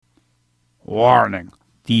Warning.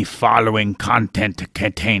 The following content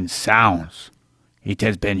contains sounds. It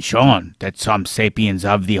has been shown that some sapiens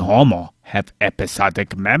of the Homo have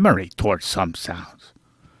episodic memory towards some sounds,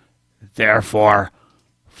 therefore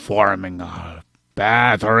forming a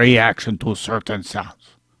bad reaction to certain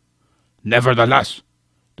sounds. Nevertheless,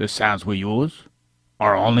 the sounds we use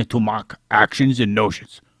are only to mock actions and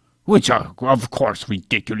notions, which are, of course,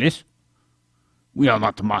 ridiculous. We are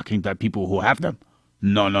not mocking the people who have them.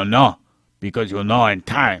 No. Because in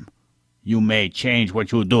time, you may change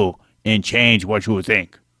what you do and change what you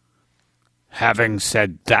think. Having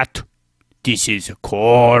said that, this is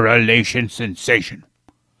Correlation Sensation,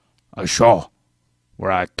 a show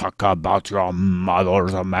where I talk about your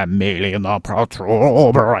mother's mammalian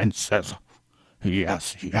protuberances.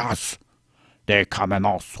 Yes. They come in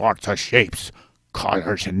all sorts of shapes,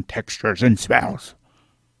 colors, and textures and smells.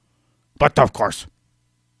 But of course,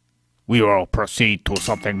 we will proceed to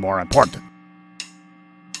something more important.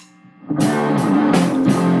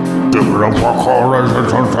 Give it up for Correlation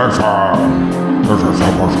Sensation. This is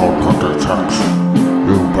episode 26.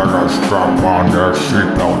 You better strap on your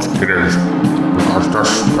seatbelts, kiddies, because the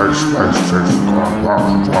space race is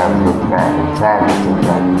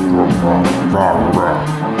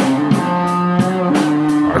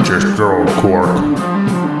I just threw a cork.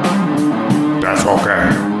 That's okay.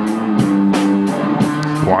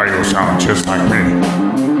 Why you sound just like me?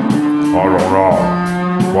 I don't know.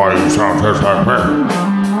 Why you sound just like me?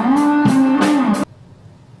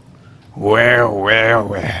 Well.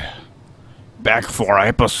 Back for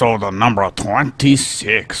episode number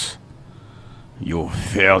 26. You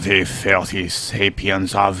filthy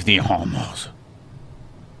sapiens of the Homos.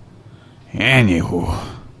 Anywho,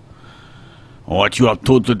 what you up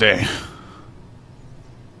to today?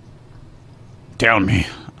 Tell me.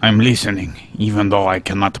 I'm listening, even though I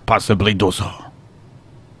cannot possibly do so.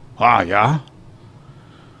 Ah, yeah?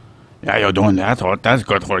 Yeah, you're doing that? Oh, that's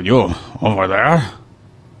good for you. Over there?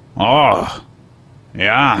 Oh,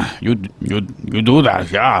 yeah, you do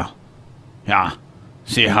that, yeah. Yeah,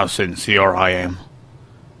 see how sincere I am.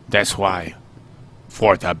 That's why,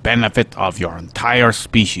 for the benefit of your entire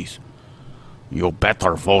species, you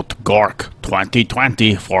better vote Gork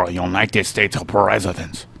 2020 for United States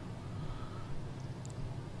President.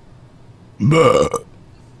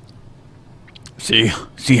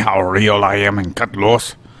 See how real I am and cut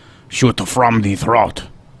loose? Shoot from the throat.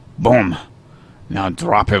 Boom. Now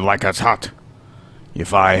drop it like it's hot.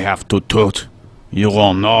 If I have to toot, you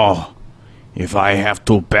will know. If I have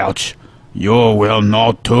to belch, you will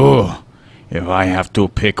know too. If I have to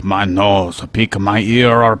pick my nose, pick my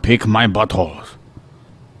ear, or pick my buttholes.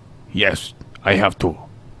 Yes, I have to.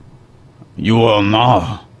 You will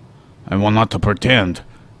know. I will not pretend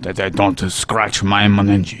that I don't scratch my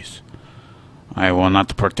meninges. I will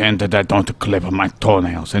not pretend that I don't clip my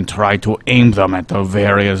toenails and try to aim them at the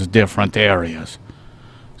various different areas,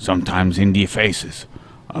 sometimes in the faces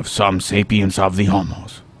of some sapiens of the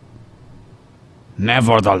Homos.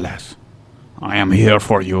 Nevertheless, I am here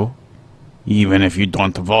for you, even if you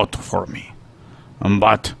don't vote for me.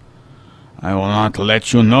 But I will not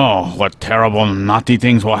let you know what terrible naughty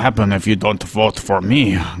things will happen if you don't vote for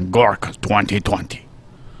me, Gork 2020.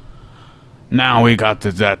 Now we got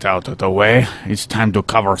that out of the way, it's time to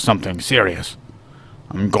cover something serious.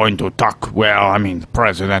 I'm going to talk, the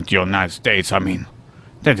President of the United States,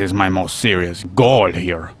 that is my most serious goal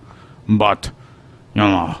here. But,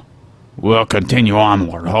 we'll continue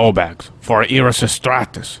onward, Hobags, for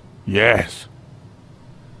Erasistratus, yes.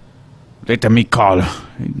 Let me call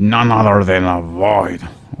none other than a Void.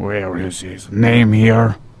 Where is his name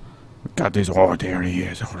here? We got this, there he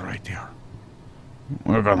is, right there.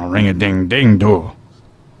 We're gonna ring a ding ding do.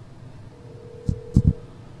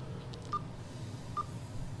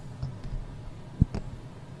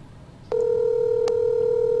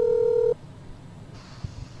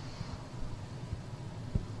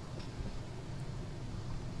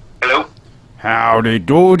 Hello? Howdy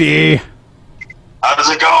doody. How's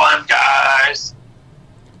it going, guys?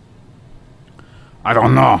 I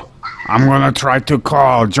don't know. I'm gonna try to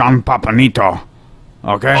call John Papanito.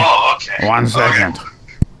 Okay? Oh, okay. 1 second. Okay.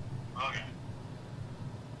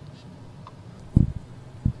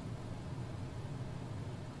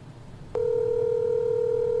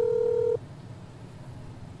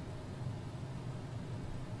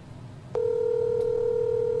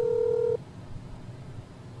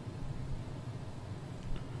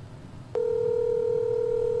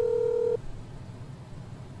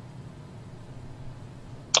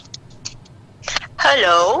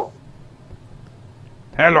 Hello?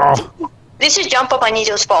 Hello. This is John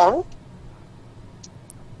Papanito's phone.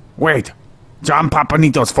 Wait. John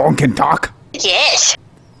Papanito's phone can talk? Yes.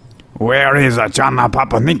 Where is John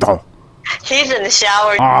Papanito? He's in the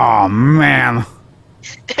shower. Oh, man.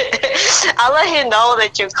 I'll let him know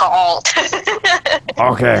that you called.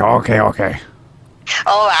 Okay.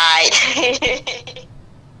 All right.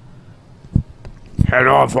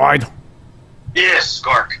 Hello, Floyd. Yes,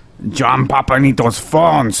 Gork. John Papanito's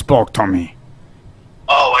phone spoke to me.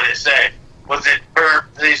 Oh, what did it say? Was it her?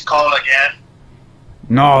 Please call again.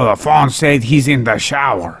 No, the phone said he's in the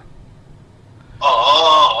shower.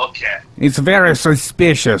 Oh, okay. It's very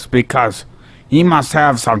suspicious because he must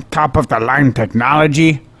have some top-of-the-line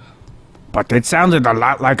technology, but it sounded a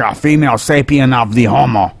lot like a female sapien of the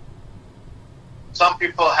Homo. Some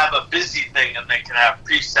people have a busy thing and they can have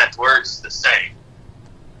preset words to say.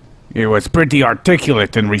 It was pretty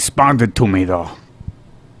articulate and responded to me, though.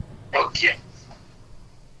 Okay.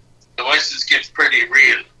 The voices get pretty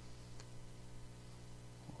real.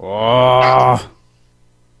 Oh,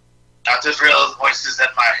 Not as real as voices in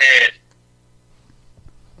my head.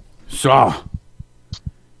 so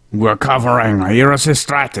we're covering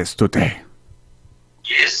Erasistratus today.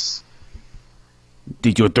 Yes.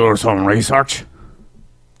 Did you do some research?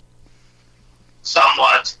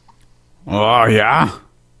 Somewhat. Oh, yeah?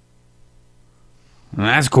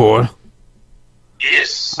 That's cool.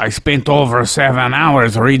 Yes. I spent over 7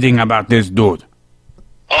 hours reading about this dude.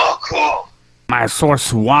 Oh, cool. My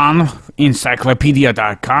source one,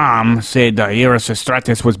 encyclopedia.com, said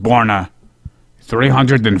Erasistratus was born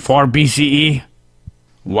 304 BCE,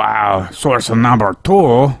 while source number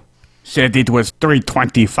 2 said it was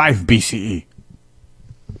 325 BCE.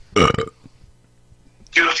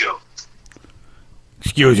 Juju.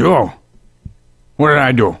 Excuse you? What did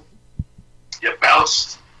I do? You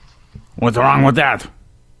bounced. What's wrong with that?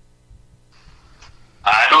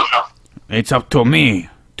 I don't know. It's up to me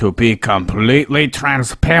to be completely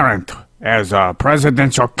transparent as a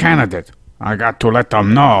presidential candidate. I got to let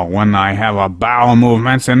them know when I have bowel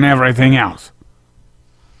movements and everything else.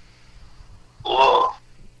 Whoa.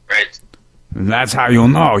 Right. That's how you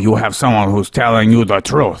know you have someone who's telling you the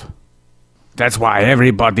truth. That's why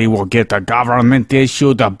everybody will get a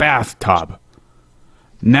government-issued bathtub.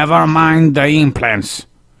 Never mind the implants,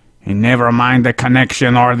 and never mind the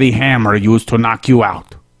connection or the hammer used to knock you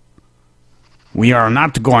out. We are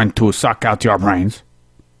not going to suck out your brains.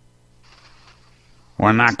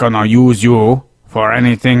 We're not gonna use you for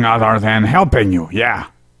anything other than helping you, yeah.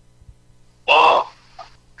 Whoa.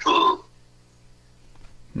 Cool.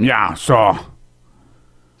 Yeah, so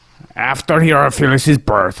after Herophilus'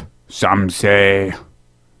 birth, some say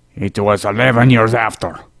it was 11 years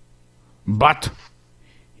after. But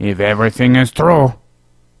if everything is true,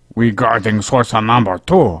 regarding source number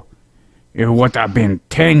 2, it would have been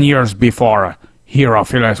 10 years before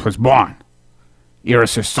Herophilus was born.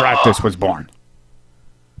 Erasistratus was born.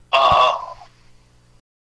 Oh.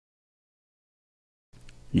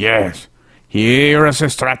 Yes,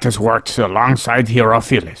 Erasistratus worked alongside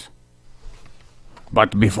Herophilus.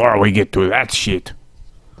 But before we get to that shit,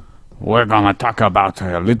 we're gonna talk about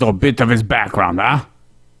a little bit of his background, huh?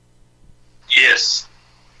 Yes.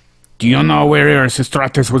 Do you know where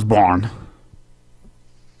Erasistratus was born?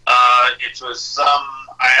 It was some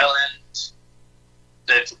island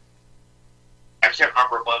that I can't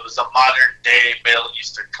remember, but it was a modern day Middle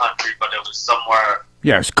Eastern country, but it was somewhere.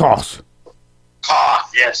 Yes, Kos.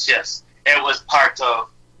 Koth, yes. It was part of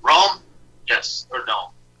Rome? Yes or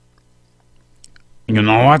no? You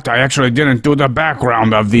know what? I actually didn't do the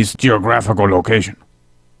background of this geographical location.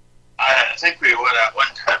 I think we would at one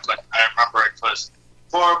time, but I remember it was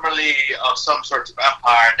formerly of some sort of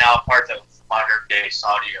empire, now part of modern day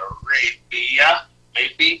Saudi Arabia,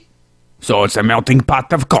 maybe? So it's a melting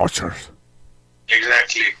pot of cultures.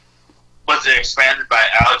 Exactly. Was it expanded by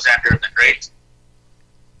Alexander the Great?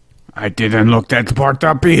 I didn't look that part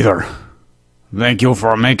up either. Thank you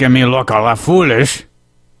for making me look a lot foolish.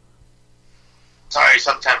 Sorry,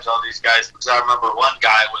 sometimes all these guys, because I remember one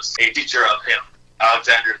guy was a teacher of him,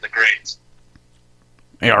 Alexander the Great.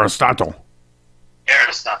 Aristotle.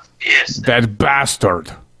 Erasistratus, yes. That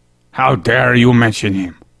bastard. How dare you mention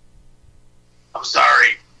him? I'm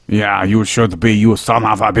sorry. Yeah, you should be, you son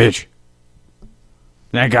of a bitch.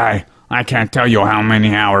 That guy, I can't tell you how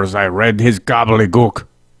many hours I read his gobbledygook.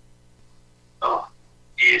 Oh,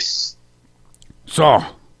 yes. So,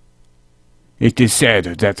 it is said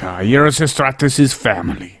that Erasistratus'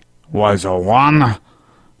 family was one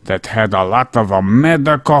that had a lot of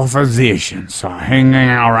medical physicians hanging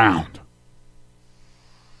around.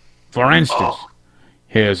 For instance,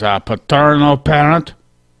 his paternal parent,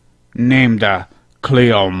 named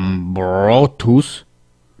Cleombrotus,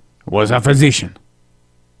 was a physician.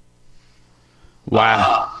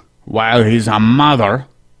 While while his mother,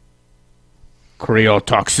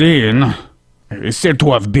 Cryotoxin, is said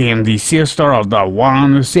to have been the sister of the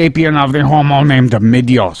one sapien of the Homo named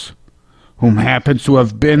Midios, whom happens to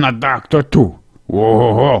have been a doctor too.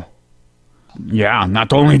 Whoa. Yeah,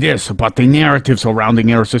 not only this, but the narrative surrounding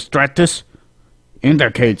Erasistratus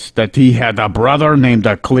indicates that he had a brother named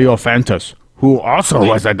Cleophantus, who also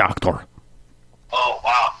was a doctor. Oh,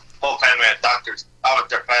 wow. Whole family of doctors. I bet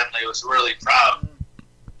their family was really proud.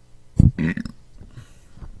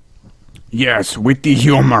 Yes, with the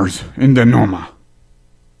humors in the Numa.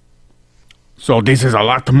 So this is a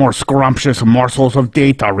lot more scrumptious morsels of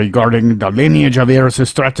data regarding the lineage of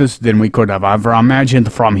Erasistratus than we could have ever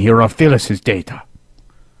imagined from Herophilus' data.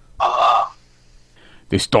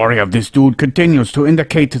 The story of this dude continues to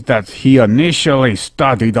indicate that he initially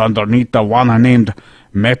studied underneath the one named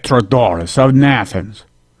Metrodorus of Athens.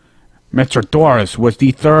 Metrodorus was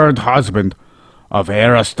the third husband of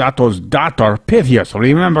Aristotle' daughter, Pythias.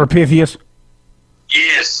 Remember Pythias?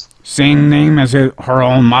 Yes. Same name as her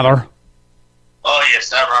own mother. Oh,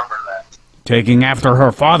 yes, I remember that. Taking after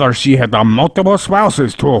her father, she had multiple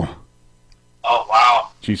spouses, too. Oh, wow.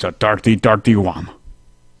 She's a dirty, dirty one.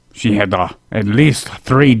 She had at least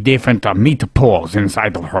 3 different meat pools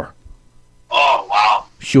inside of her. Oh, wow.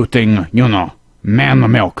 Shooting,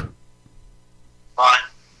 man milk. Fun.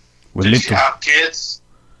 With Did she have kids?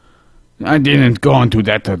 I didn't go into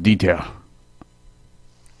that detail.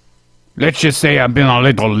 Let's just say I've been a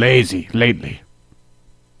little lazy lately.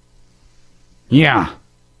 Yeah,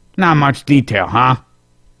 not much detail, huh?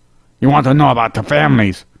 You want to know about the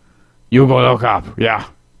families? You go look up, yeah.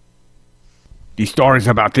 The stories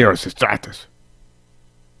about Erasistratus.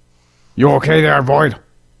 You okay there, Void?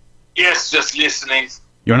 Yes, just listening.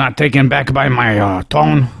 You're not taken back by my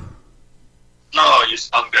tone? No, you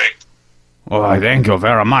sound great. Oh, I thank you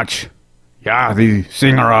very much. Yeah, the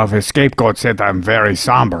singer of Scapegoat said I'm very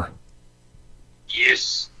somber.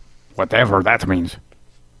 Yes. Whatever that means.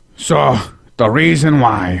 So, the reason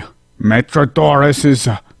why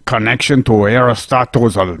Metrodorus' connection to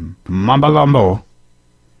Aristotle's mumbo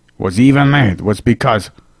was even made was because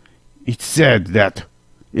it said that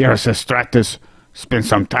Erasistratus spent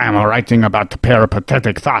some time writing about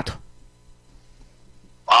peripatetic thought.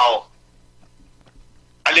 Wow.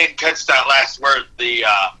 I didn't catch that last word. The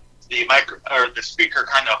speaker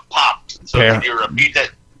kind of popped. So can you repeat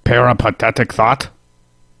it? Peripatetic thought?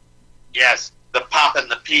 Yes. The pop and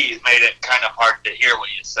the P made it kind of hard to hear what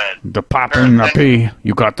you said. The pop and the P.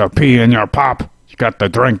 You got the P in your pop. You got to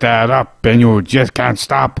drink that up and you just can't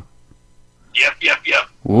stop. Yep.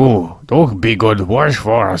 Ooh, those be good words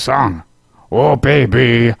for a song. Oh,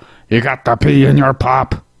 baby, you got the P in your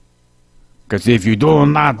pop. 'Cause if you do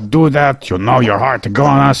not do that, you know your heart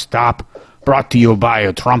gonna stop. Brought to you by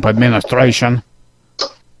a Trump administration.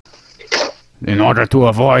 In order to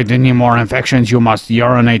avoid any more infections, you must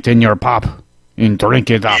urinate in your pop and drink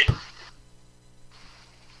it up.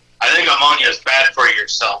 I think ammonia is bad for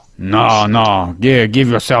yourself. No. Give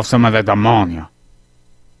yourself some of that ammonia.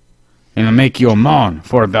 It'll make you moan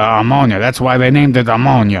for the ammonia. That's why they named it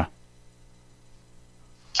ammonia.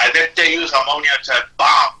 I think they use ammonia to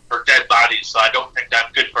bomb for dead bodies, so I don't think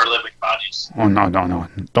that's good for living bodies. Oh, no.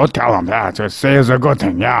 Don't tell them that. Just say it's a good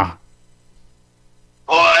thing, yeah.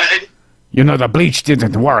 What? The bleach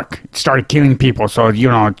didn't work. It started killing people, so,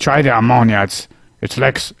 try the ammonia. It's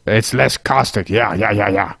less caustic.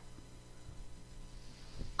 Yeah.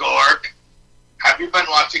 Gork, have you been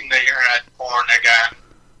watching the internet porn again?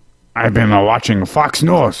 I've been watching Fox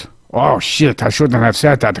News. Oh, shit, I shouldn't have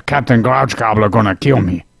said that. Captain Grouch Gobbler gonna kill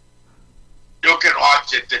me. You can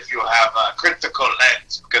watch it if you have a critical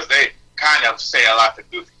lens, because they kind of say a lot of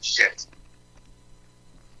goofy shit.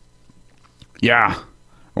 Yeah.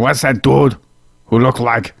 What's that dude who looked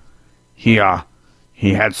like he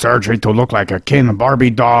had surgery to look like a Ken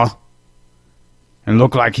Barbie doll and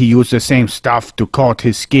looked like he used the same stuff to coat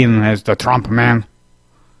his skin as the Trump man?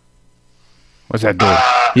 What's that dude?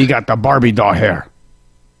 He got the Barbie doll hair.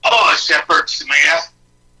 Oh, Shepard Smith?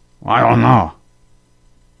 I don't know.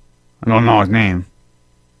 I don't know his name.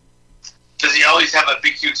 Does he always have a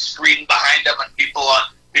big huge screen behind him and people on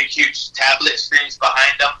big huge tablet screens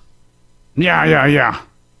behind him? Yeah.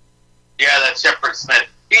 Yeah, that's Shepard Smith.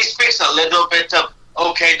 He speaks a little bit of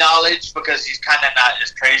okay knowledge because he's kind of not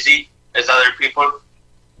as crazy as other people.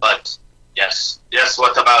 But, yes,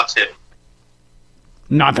 what about him?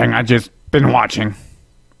 Nothing, I just been watching.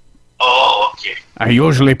 Oh, okay. I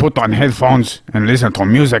usually put on headphones and listen to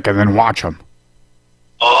music and then watch them.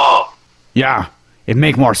 Oh. Yeah, it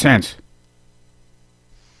make more sense.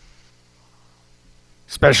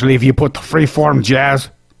 Especially if you put freeform jazz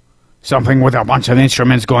Something with a bunch of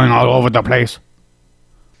instruments going all over the place.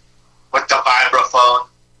 With the vibraphone.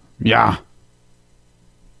 Yeah.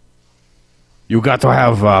 You got to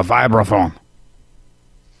have a vibraphone.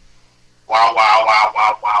 Wow, wow, wow,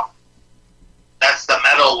 wow, wow. That's the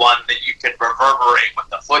metal one that you can reverberate with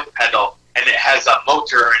the foot pedal, and it has a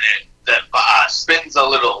motor in it that spins a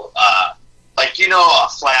little, like, you know, a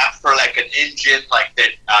flap for like an engine, like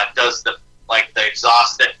that does the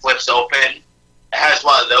exhaust that flips open. It has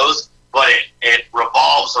one of those, but it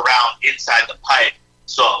revolves around inside the pipe,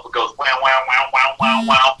 so it goes wow, wow, wow, wow, wow,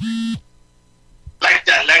 wow, like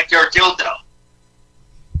that, like your dildo.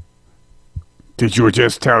 Did you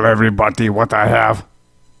just tell everybody what I have?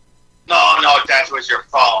 No, that was your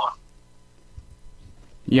phone.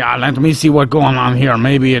 Yeah, let me see what's going on here.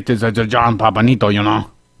 Maybe it is a John Papanito, you know.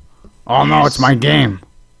 Oh no, it's my game.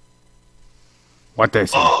 What they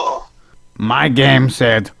say? Oh. My game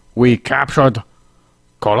said we captured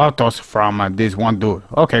Colotos from this one dude.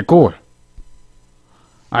 Okay, cool.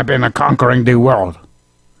 I've been conquering the world.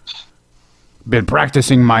 Been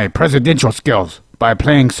practicing my presidential skills by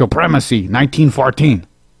playing Supremacy 1914.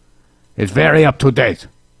 It's very up to date.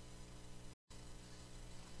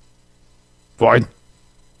 Void?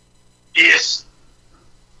 Yes.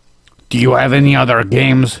 Do you have any other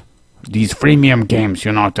games? These freemium games,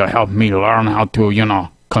 you know, to help me learn how to, you know,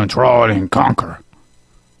 control and conquer.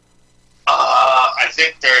 I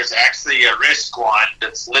think there's actually a Risk one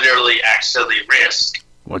that's literally actually Risk.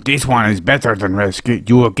 Well, this one is better than Risk.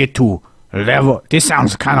 You will get to level... This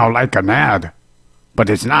sounds kind of like an ad, but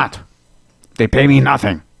it's not. They pay me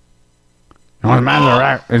nothing. As a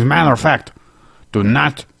matter of fact, do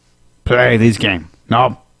not play this game.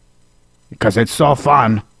 No. Because it's so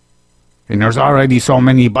fun, and there's already so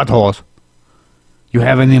many buttholes. You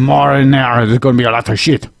have any more in there's going to be a lot of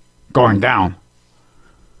shit going down.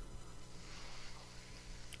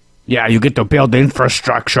 Yeah, you get to build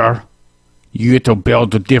infrastructure. You get to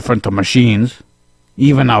build the different machines.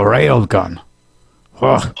 Even a railgun.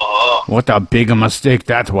 Ugh, what a big mistake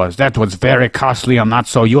that was. That was very costly and not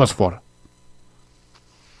so useful.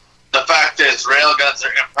 The fact is, railguns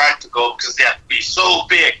are impractical because they have to be so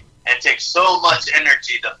big and take so much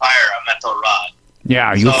energy to fire a metal rod.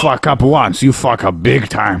 Yeah, you fuck up once, you fuck up big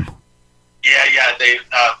time. Yeah, they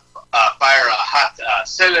fire a hot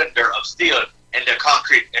cylinder of steel into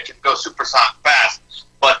concrete. It can go supersonic fast,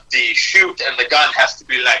 but the chute and the gun has to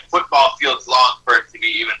be like football fields long for it to be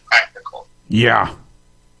even practical. Yeah.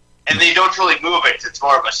 And they don't really move it. It's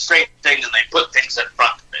more of a straight thing, and they put things in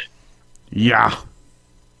front of it. Yeah.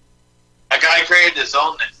 A guy created his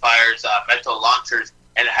own that fires metal launchers,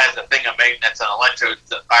 and it has a thing of magnets and electrodes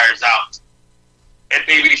that fires out. It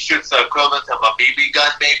maybe shoots the equivalent of a BB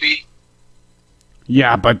gun, maybe.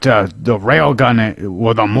 Yeah, but the railgun,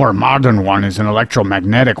 well, the more modern one is an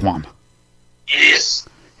electromagnetic one. Yes.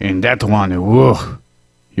 And that one,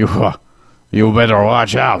 you better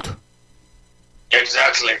watch out.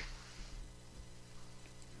 Exactly.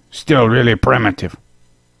 Still really primitive.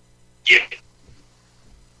 Yeah.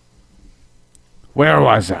 Where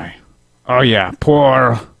was I? Oh yeah,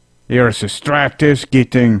 poor Erasistratus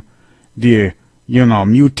getting the,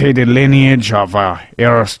 mutated lineage of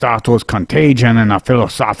Aristotle contagion and a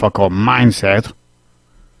philosophical mindset.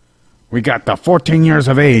 We got the 14 years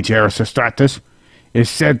of age Erasistratus is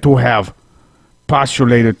said to have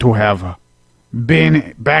postulated to have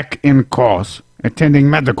been back in course attending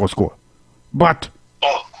medical school. But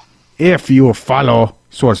if you follow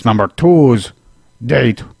source number 2's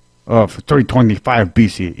date of 325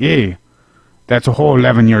 BCE, that's a whole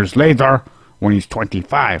 11 years later when he's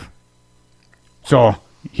 25. So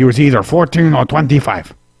he was either 14 or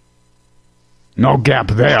 25. No gap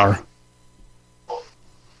there.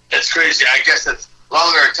 It's crazy. I guess it's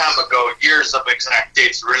longer time ago. Years of exact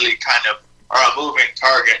dates really kind of are a moving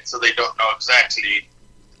target, so they don't know exactly.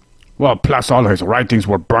 Well, plus all his writings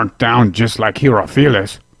were burnt down just like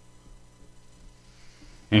Herophilus.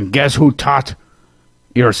 And guess who taught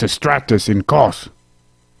Erasistratus in course?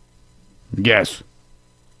 Guess.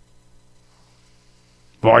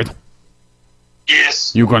 Void?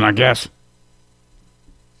 Yes. You gonna guess?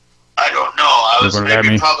 I don't know. I was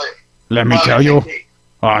maybe probably... Let me tell you. Thinking.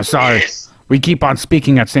 Oh, sorry. Yes. We keep on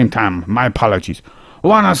speaking at the same time. My apologies.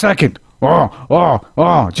 1 second.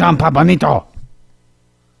 Oh, John Papanito.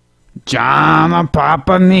 John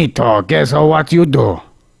Papanito, guess what you do?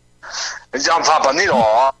 John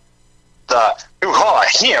Papanito, you call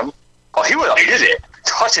him, he was an idiot,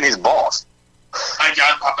 touching his balls. Hi,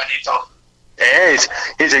 John Papanito.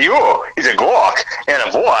 It's you, a Gork, and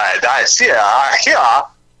a boy that I see here,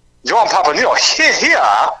 John Papanito,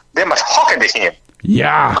 here, they must talking to him.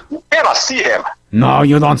 Yeah. You cannot see him. No,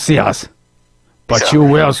 you don't see us. But So- you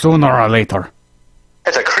will sooner or later.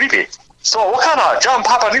 It's a creepy. So what kind of John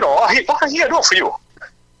Papanito? What can he do for you?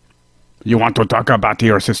 You want to talk about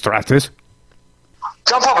Erasistratus?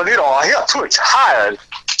 John Papanito, he too tired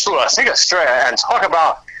to take a straight and talk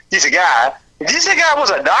about this guy. This guy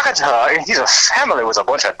was a doctor, and his family was a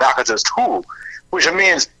bunch of doctors too, which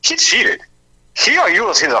means he cheated. He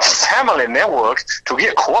used his family network to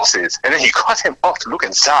get corpses, and then he cut him up to look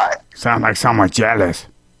inside. Sound like someone jealous.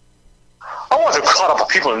 I want to cut up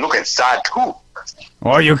people and look inside too.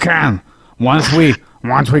 Oh, you can. Once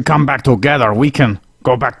we come back together, we can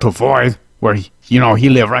go back to Void, where he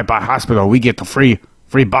live right by hospital. We get the free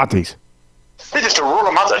bodies. They just roll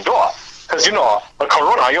him out the door, because the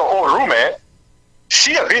Corona, your old roommate,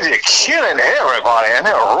 she is busy killing everybody, and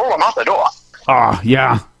they roll him out the door. Oh,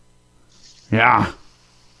 yeah. Yeah.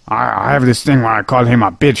 I have this thing where I call him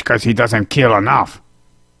a bitch because he doesn't kill enough.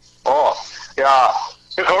 Oh, yeah.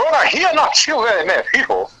 The Corona, he not kill very many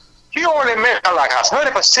people. He only make like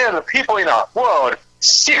 30% of the people in the world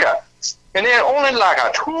sicker. And then only like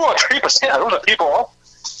 2 or 3% of the people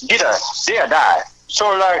either they die.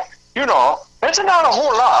 So that's not a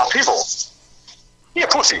whole lot of people. He a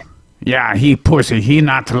pussy. Yeah, he pussy. He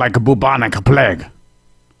not like a bubonic plague.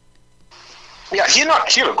 Yeah, he not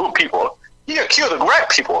kill good people. He kill the great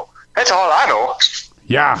people. That's all I know.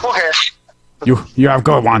 Yeah, Okay. you have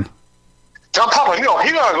good one. John Papa, he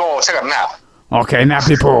gonna go take a nap. Okay,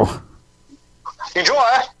 nappy poo. Enjoy.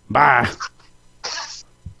 Bye.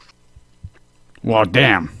 Well,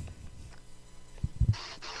 damn.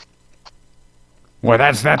 Well,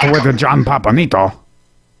 that's that with the John Papanito.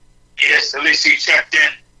 Yes, at least he checked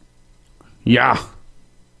in. Yeah.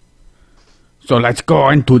 So let's go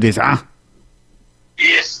into this, huh?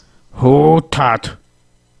 Yes. Who taught...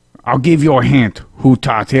 I'll give you a hint. Who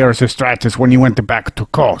taught Erasistratus when he went back to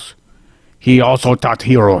Kos? He also taught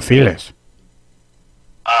Herophilus.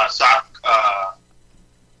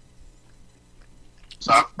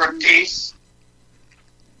 Socrates.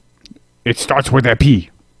 It starts with a P.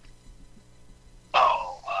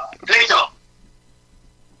 Oh, Plato.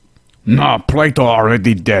 No, Plato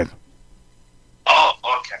already dead. Oh,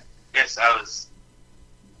 okay. Yes, I was.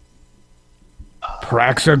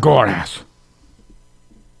 Praxagoras.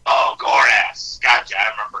 Oh, Goras. Gotcha.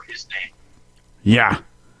 I remember his name. Yeah.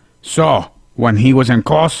 So, when he was in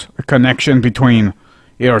Kos, a connection between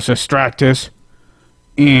Erasistratus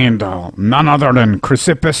and none other than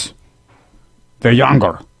Chrysippus the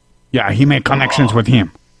Younger. Yeah, he made connections with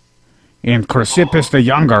him. And Chrysippus the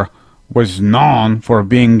Younger was known for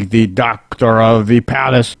being the doctor of the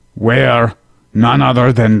palace where none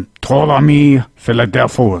other than Ptolemy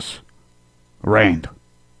Philadelphus reigned.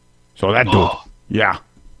 So that dude, yeah.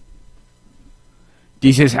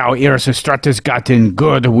 This is how Erasistratus got in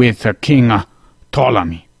good with King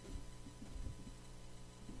Ptolemy.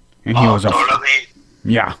 And he was a... Ptolemy.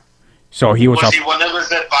 Yeah. So he was Was a... he one of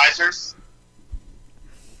his advisors?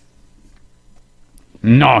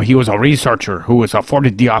 No, he was a researcher who was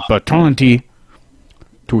afforded the opportunity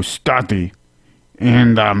to study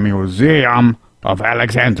in the Museum of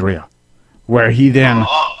Alexandria, where he then...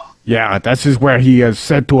 Yeah, this is where he is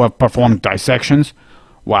said to have performed dissections,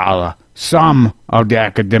 while some of the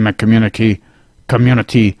academic community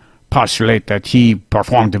postulate that he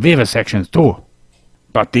performed vivisections too.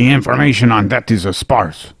 But the information on that is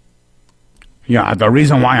sparse. Yeah, the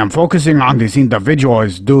reason why I'm focusing on this individual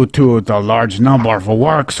is due to the large number of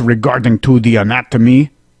works regarding to the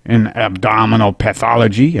anatomy and abdominal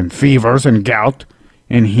pathology and fevers and gout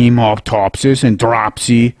and hemoptysis and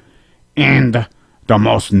dropsy and the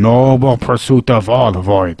most noble pursuit of all,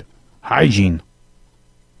 Void, hygiene.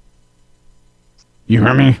 You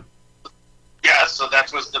hear me? Yeah, so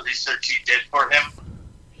that was the research he did for him.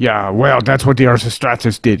 Yeah, well, that's what the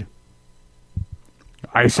Erasistratus did.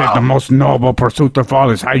 I said the most noble pursuit of all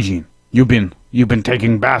is hygiene. You've been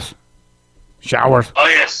taking baths, showers. Oh,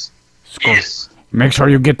 yes. School. Yes. Make sure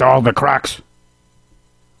you get all the cracks.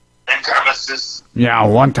 And crevices. Yeah,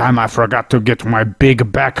 one time I forgot to get my big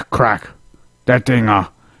back crack. That thing,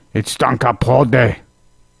 it stunk up all day.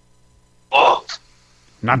 Oh,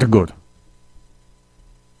 Not good.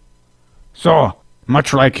 So,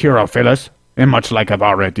 much like Herophilus, and much like I've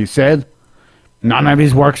already said, none of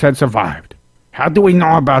his works had survived. How do we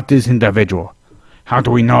know about this individual? How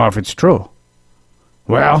do we know if it's true?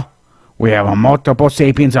 Well, we have a multiple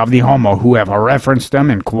sapiens of the Homo who have referenced them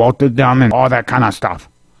and quoted them and all that kind of stuff.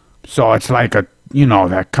 So it's like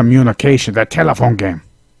that communication, that telephone game.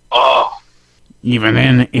 oh. Even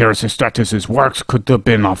in Erasistratus' works could have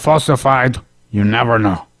been falsified. You never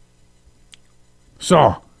know.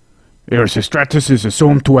 So, Erasistratus is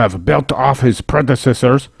assumed to have built off his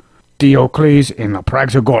predecessors, Diocles and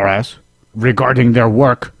Praxagoras, regarding their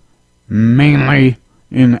work mainly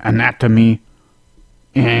in anatomy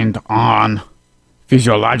and on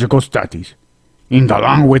physiological studies. And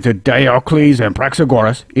along with Diocles and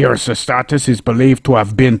Praxagoras, Erasistratus is believed to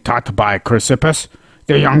have been taught by Chrysippus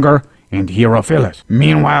the Younger and Herophilus.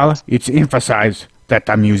 Meanwhile, it's emphasized that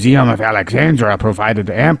the Museum of Alexandria provided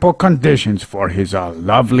ample conditions for his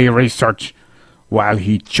lovely research while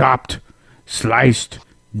he chopped, sliced,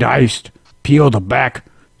 diced, peeled back,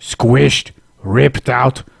 squished, ripped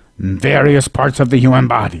out various parts of the human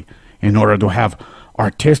body in order to have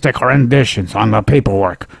artistic renditions on the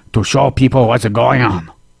paperwork to show people what's going on.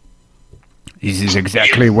 This is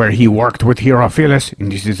exactly where he worked with Herophilus, and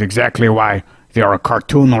this is exactly why there are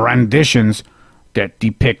cartoon renditions that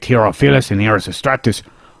depict Herophilus and Erasistratus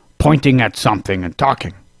pointing at something and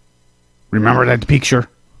talking. Remember that picture?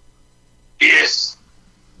 Yes.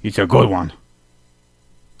 It's a good one.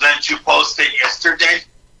 Didn't you post it yesterday?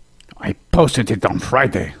 I posted it on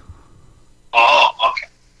Friday. Oh, okay.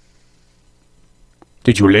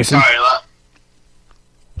 Did you listen? Sorry,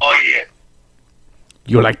 oh, yeah.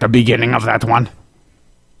 You like the beginning of that one?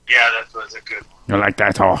 Yeah, that was a good one. You like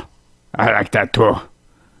that? Oh, I like that too.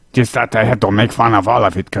 Just thought I had to make fun of all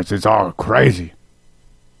of it because it's all crazy.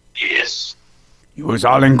 Yes. It was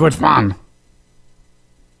all in good fun.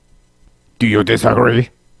 Do you disagree?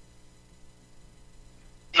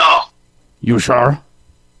 No. You sure?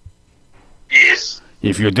 Yes.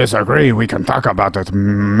 If you disagree, we can talk about it.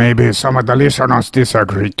 Maybe some of the listeners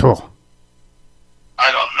disagree too.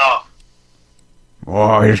 I don't know.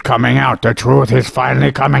 Oh, it's coming out. The truth is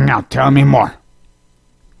finally coming out. Tell me more.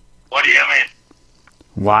 What do you mean?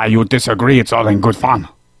 Why you disagree? It's all in good fun. No,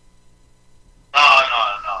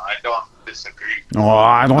 I don't disagree. Oh,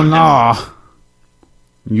 I don't know.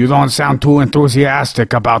 You don't sound too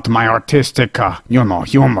enthusiastic about my artistic,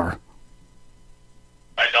 humor.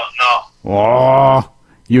 I don't know. Oh,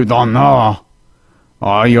 you don't know.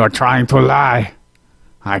 Oh, you're trying to lie.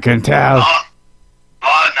 I can tell. No,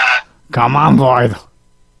 I'm not. Come on, boy.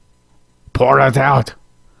 Pour it out.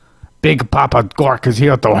 Big Papa Gork is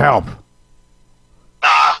here to help.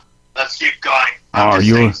 Nah, let's keep going. Oh, I'm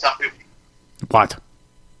just saying some people. What?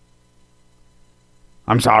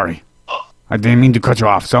 I'm sorry. Oh, I didn't mean to cut you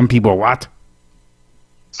off. Some people what?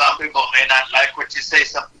 some people may not like what you say.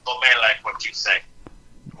 Some people may like what you say.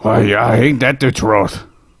 Well, yeah, ain't that the truth?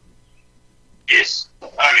 Yes.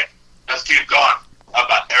 Okay, let's keep going. How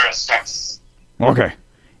about Erasistratus? Okay.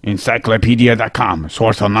 Encyclopedia.com,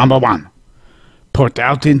 source number 1. Put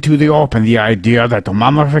out into the open the idea that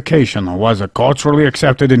mummification was culturally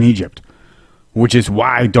accepted in Egypt, which is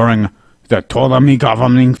why during the Ptolemy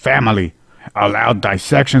governing family allowed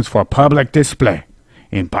dissections for public display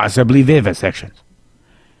and possibly vivisections.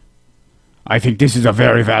 I think this is a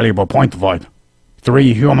very valuable point, Void.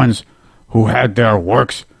 3 humans who had their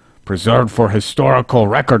works preserved for historical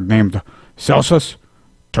record named Celsus,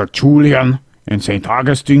 Tertullian, and St.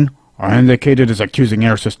 Augustine are indicated as accusing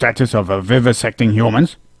Erasistratus of vivisecting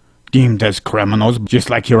humans, deemed as criminals just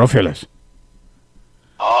like Herophilus.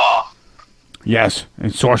 Oh, Yes,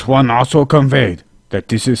 and Source 1 also conveyed that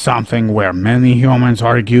this is something where many humans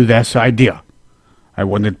argue this idea. I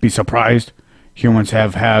wouldn't be surprised. Humans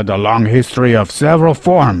have had a long history of several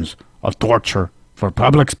forms of torture for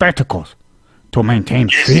public spectacles to maintain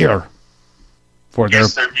Yes. fear for their...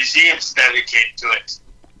 yes, there are museums dedicated to it.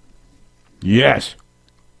 Yes.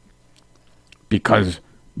 Because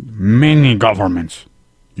many governments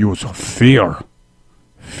use fear.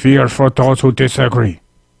 Fear for those who disagree.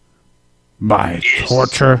 By Yes.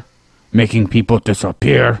 torture, making people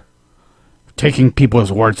disappear, taking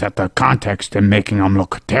people's words out of context and making them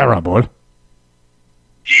look terrible.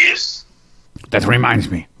 Yes. That reminds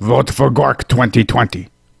me, vote for Gork 2020.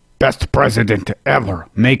 Best president ever.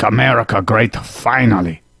 Make America great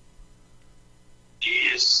finally.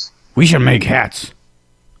 Yes. We should make hats.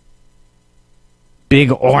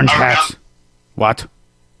 Big orange hats. What?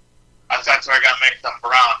 I thought we were gonna make them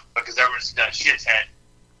brown because everyone's got a shit head.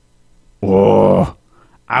 Oh,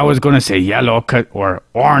 I was gonna say yellow or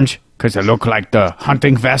orange because they look like the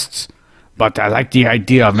hunting vests, but I like the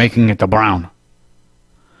idea of making it a brown.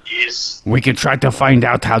 Yes. We could try to find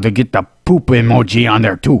out how to get the poop emoji on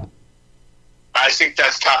there too. I think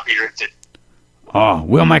that's copyrighted. Oh,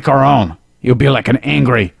 we'll make our own. It'll be like an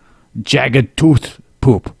angry, jagged tooth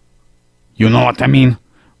poop. You know what I mean?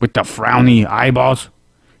 With the frowny eyeballs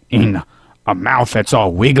and a mouth that's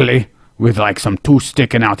all wiggly with like some tooth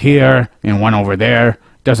sticking out here and one over there.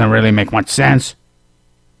 Doesn't really make much sense.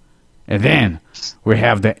 And then we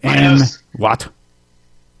have the M. else? What?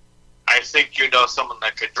 think you know someone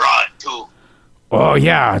that could draw it too. Oh,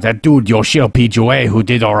 yeah, that dude Yoshio Pijue who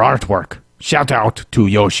did our artwork. Shout out to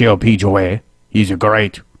Yoshio Pijue. He's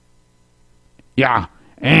great. Yeah,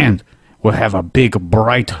 and we'll have a big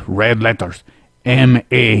bright red letters.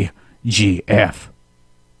 MAGF.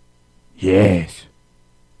 Yes.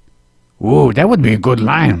 Ooh, that would be a good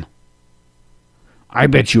line. I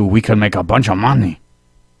bet you we can make a bunch of money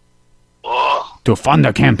Oh, to fund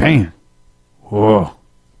the campaign. Whoa.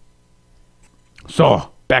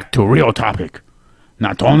 So, back to real topic.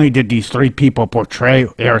 Not only did these three people portray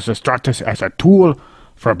Erasistratus as a tool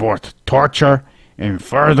for both torture and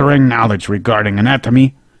furthering knowledge regarding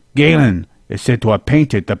anatomy, Galen is said to have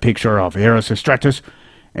painted the picture of Erasistratus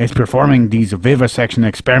as performing these vivisection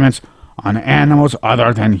experiments on animals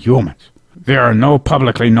other than humans. There are no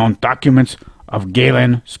publicly known documents of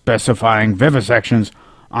Galen specifying vivisections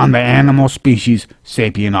on the animal species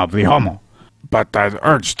sapien of the Homo. But I'd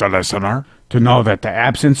urge the listener To know that the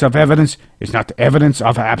absence of evidence is not evidence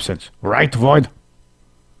of absence. Right, Void?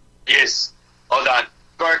 yes. Hold on.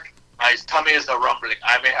 Bert, my tummy is a rumbling.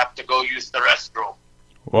 I may have to go use the restroom.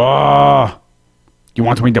 Whoa. You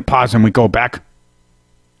want me to pause and we go back?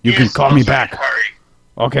 You can Yes, call me I'll try back. to Hurry.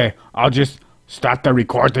 Okay, I'll just start the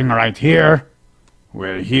recording right here.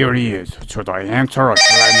 Well, here he is. Should I answer or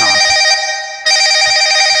should I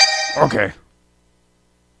not? Okay.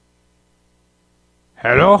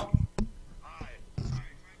 Hello?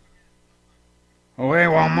 Wait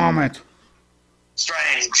one moment.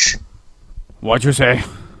 Strange. What'd you say?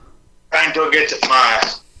 Trying to get my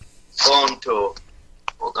phone to.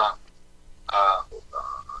 Hold on. Hold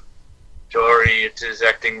on. Jory, it is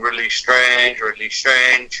acting really strange, really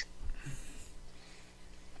strange.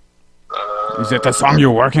 Is it the song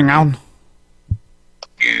you're working on?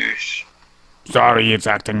 Yes. Sorry, it's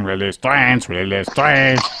acting really strange, really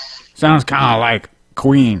strange. Sounds kind of like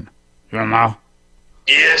Queen, you know?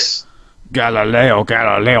 Yes. Galileo,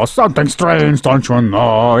 Galileo, something strange, don't you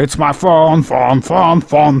know? It's my phone. Okay,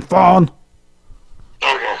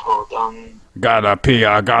 hold on. Gotta pee,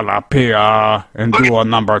 and do a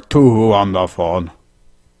number 2 on the phone.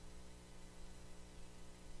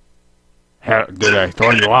 Did I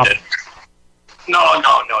throw you off? No,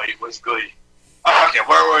 it was good. Okay,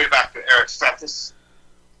 where were we back to Erasistratus?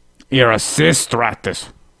 Erasistratus.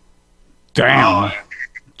 Damn. Oh,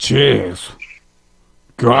 Jeez.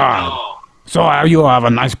 God. no. So you have a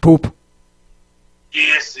nice poop?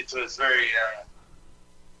 Yes, it was very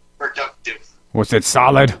productive. Was it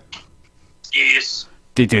solid? Yes.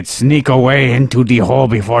 Did it sneak away into the hole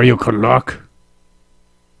before you could look?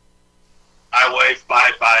 I waved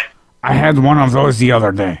bye-bye. I had one of those the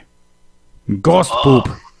other day. Ghost poop.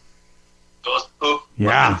 Ghost poop?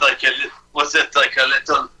 Yeah. Was it like a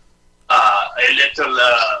little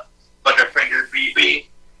Butterfinger BB?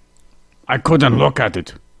 I couldn't look at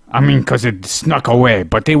it. I mean, 'cause it snuck away,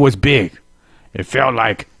 but it was big. It felt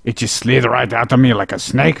like it just slid right out of me like a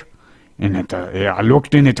snake. And I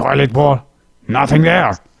looked in the toilet bowl, nothing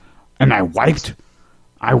there. And I wiped.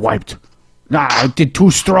 Nah, I did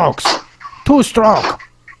 2 strokes. 2 stroke.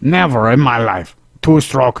 Never in my life. 2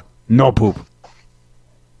 stroke, no poop.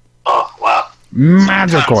 Oh, wow.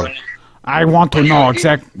 Magical. Sometimes I want to when know you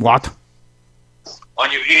exact what?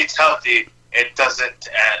 when you eat healthy, it doesn't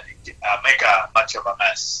make much of a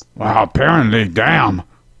mess. Well, apparently, damn.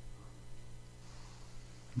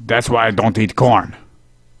 That's why I don't eat corn.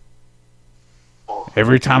 Oh.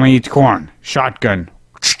 Every time I eat corn, shotgun.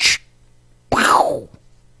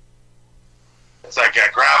 It's like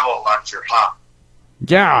a gravel launcher, huh?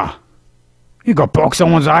 Yeah. You could poke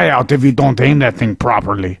someone's eye out if you don't aim that thing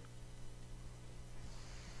properly.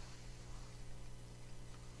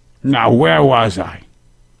 Now, where was I?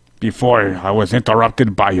 Before I was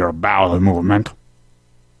interrupted by your bowel movement.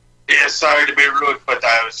 Yeah, sorry to be rude, but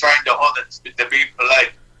I was trying to hold it to be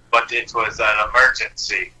polite, but it was an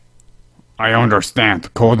emergency. I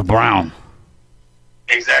understand. Code Brown.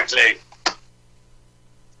 Exactly.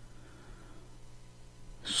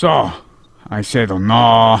 So, I said,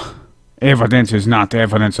 no, evidence is not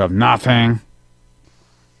evidence of nothing.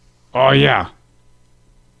 Oh, yeah.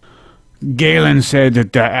 Galen said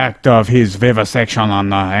that the act of his vivisection on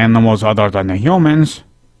the animals other than the humans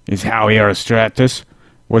is how Erasistratus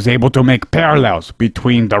was able to make parallels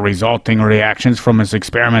between the resulting reactions from his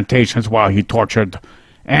experimentations while he tortured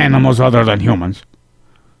animals other than humans.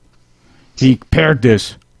 He paired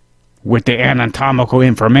this with the anatomical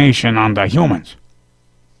information on the humans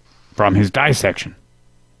from his dissection.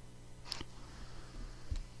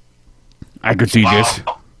 I could see this.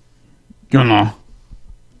 You know.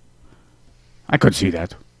 I could see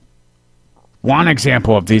that. One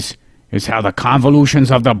example of this is how the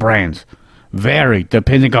convolutions of the brains vary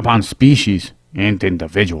depending upon species and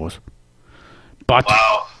individuals. But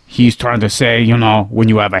he's trying to say, when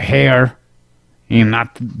you have a hair, and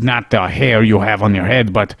not the hair you have on your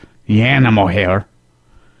head, but the animal hair,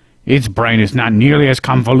 its brain is not nearly as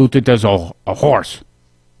convoluted as a horse.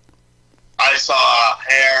 I saw a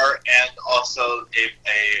hare and also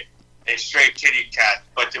a stray kitty cat,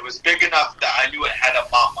 but it was big enough that I knew it had a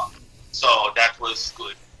mama, so that was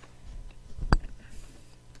good.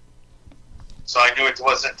 So I knew it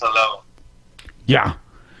wasn't alone. Yeah.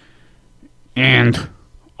 And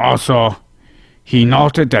also, he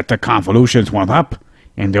noted that the convolutions went up,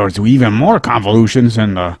 and there was even more convolutions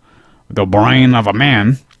in the brain of a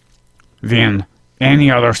man than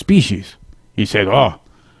any other species. He said,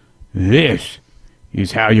 this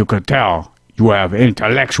is how you could tell you have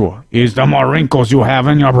intellectual, is the more wrinkles you have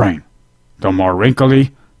in your brain. The more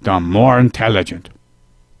wrinkly, the more intelligent.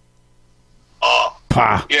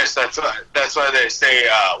 Yes, that's why they say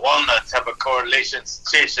walnuts have a correlation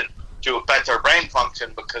station to better brain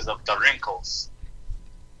function because of the wrinkles.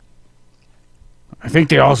 I think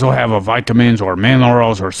they also have a vitamins or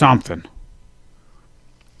minerals or something.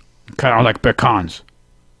 Kind of like pecans.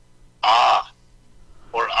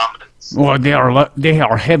 Or almonds. Well, they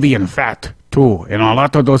are heavy in fat, too, and a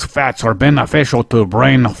lot of those fats are beneficial to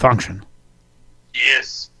brain function.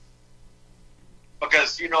 Yes.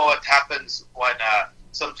 Because you know what happens when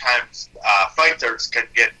sometimes fighters can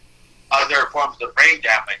get other forms of brain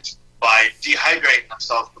damage by dehydrating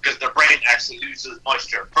themselves because their brain actually loses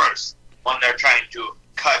moisture first when they're trying to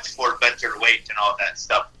cut for better weight and all that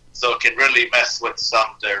stuff. So it can really mess with some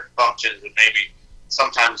of their functions, and maybe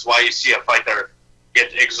sometimes why you see a fighter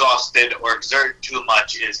get exhausted or exert too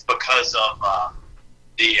much is because of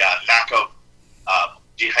the lack of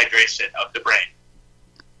dehydration of the brain.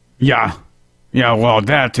 Yeah, well,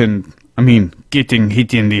 that and, getting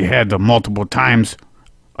hit in the head multiple times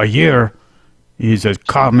a year is a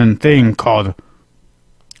common thing called,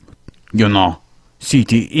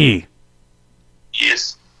 CTE.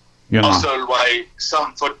 Yes. Also, why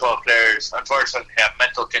some football players, unfortunately, have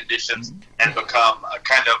mental conditions and become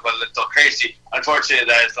kind of a little crazy. Unfortunately,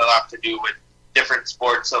 that has a lot to do with different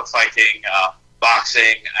sports of fighting,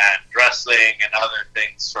 boxing and wrestling and other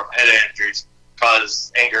things from head injuries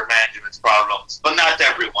cause anger management problems. But not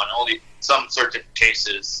everyone, only some certain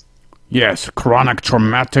cases. Yes, chronic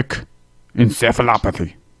traumatic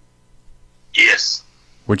encephalopathy. Yes.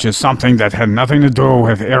 Which is something that had nothing to do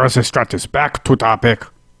with Erasistratus. Back to topic.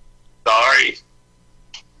 Sorry.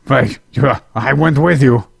 Right, I went with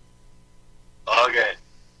you. Okay.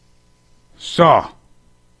 So,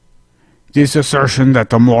 this assertion that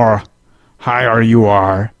the more higher you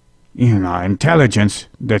are in intelligence,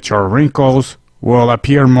 that your wrinkles will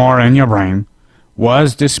appear more in your brain,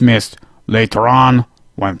 was dismissed later on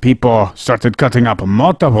when people started cutting up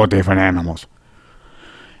multiple different animals.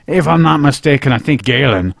 If I'm not mistaken, I think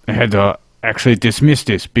Galen had actually dismissed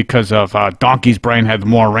this because of donkey's brain had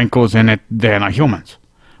more wrinkles in it than a human's.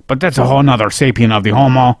 But that's a whole nother sapien of the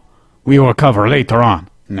Homo we will cover later on.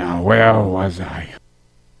 Now, where was I?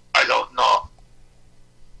 I don't know.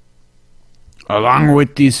 Along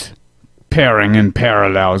with these pairing and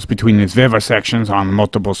parallels between his vivisections on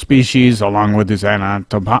multiple species, along with his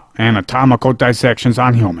anatomical dissections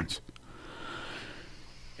on humans,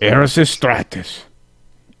 Erasistratus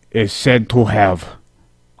is said to have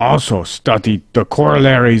also studied the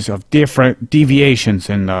corollaries of different deviations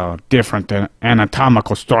in the different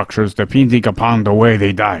anatomical structures depending upon the way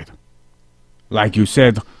they died. Like you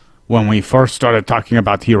said when we first started talking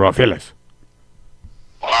about Herophilus.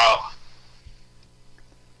 Wow.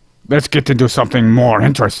 Let's get into something more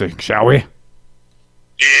interesting, shall we?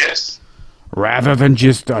 Yes. Rather than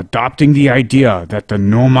just adopting the idea that the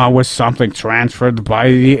pneuma was something transferred by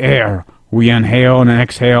the air we inhale and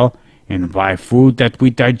exhale, and by food that we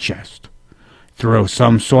digest, through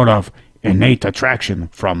some sort of innate attraction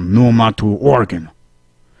from pneuma to organ,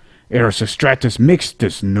 Erasistratus mixed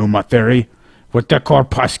this pneuma theory with the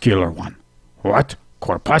corpuscular one. What?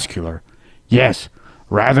 Corpuscular? Yes,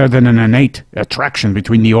 rather than an innate attraction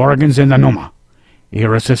between the organs and the pneuma,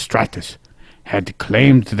 Erasistratus had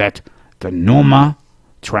claimed that the pneuma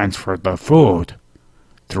transferred the food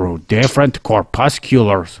through different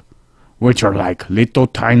corpusculars, which are like little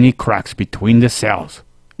tiny cracks between the cells.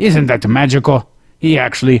 Isn't that magical? He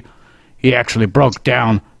actually broke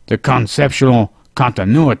down the conceptual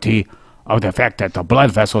continuity of the fact that the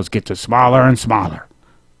blood vessels get smaller and smaller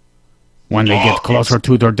when they get closer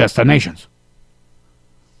to their destinations.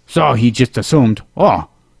 So he just assumed,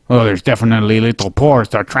 there's definitely little pores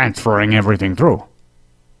that are transferring everything through.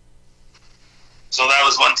 So that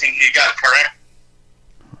was one thing he got correct.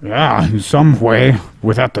 Yeah, in some way,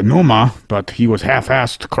 without the pneuma, but he was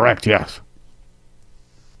half-assed correct, yes.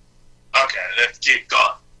 Okay, let's keep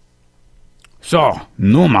going. So,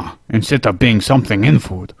 pneuma, instead of being something in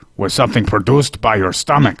food, was something produced by your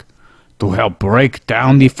stomach to help break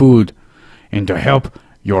down the food and to help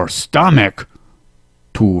your stomach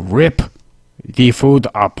to rip the food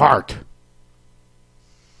apart.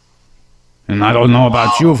 And I don't know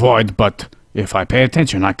about you, Void, but if I pay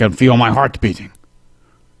attention, I can feel my heart beating.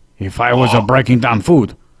 If I was breaking down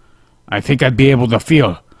food, I think I'd be able to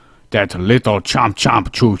feel that little chomp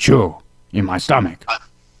chomp chew chew in my stomach.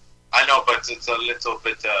 I know, but it's a little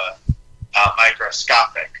bit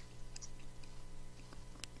microscopic.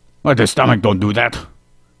 But the stomach don't do that.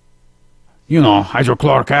 You know,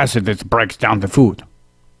 hydrochloric acid that breaks down the food.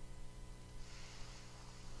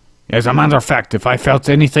 As a matter of fact, if I felt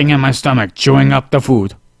anything in my stomach chewing up the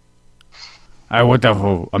food, I would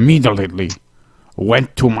have immediately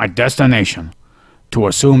went to my destination to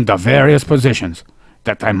assume the various positions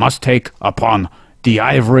that I must take upon the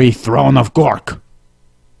ivory throne of Gork.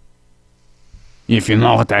 If you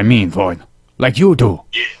know what I mean, Void. Like you do.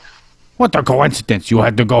 Yeah. What a coincidence you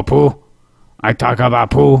had to go poo. I talk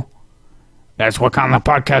about poo. That's what kind of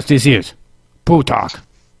podcast this is. Poo talk.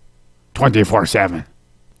 24/7.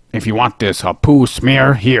 If you want this poo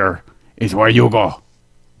smear, here is where you go.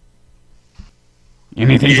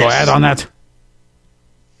 Anything to add on that?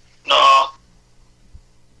 No.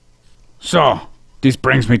 So, this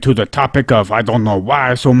brings me to the topic of I don't know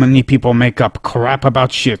why so many people make up crap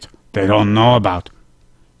about shit they don't know about.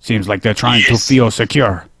 Seems like they're trying to feel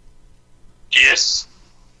secure. Yes.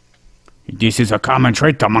 This is a common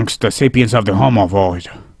trait amongst the sapiens of the Homo, Void.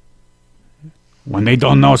 When they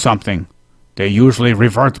don't know something, they usually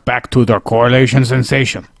revert back to their correlation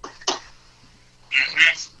sensation.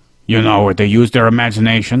 You know, where they use their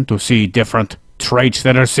imagination to see different traits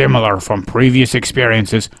that are similar from previous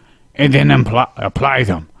experiences and then apply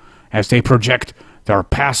them as they project their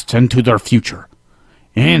past into their future.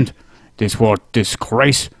 And this will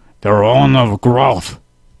disgrace their own growth.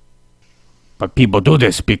 But people do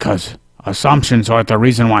this because assumptions are the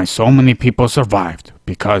reason why so many people survived.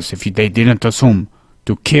 Because if they didn't assume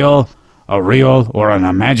to kill a real or an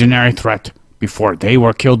imaginary threat before they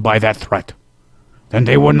were killed by that threat, then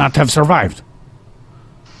they would not have survived.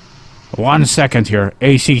 1 second here,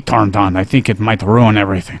 AC turned on. I think it might ruin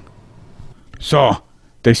everything. So,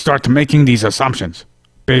 they start making these assumptions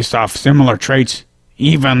based off similar traits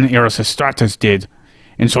even Erasistratus did,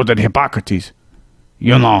 and so did Hippocrates.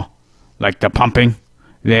 You know, like the pumping.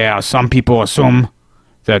 Some people assume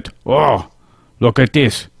that, oh, look at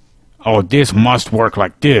this. Oh, this must work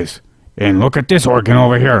like this. And look at this organ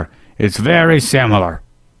over here. It's very similar.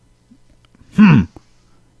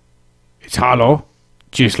 It's hollow,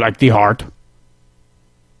 just like the heart.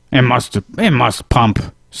 It must pump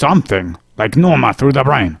something, like pneuma through the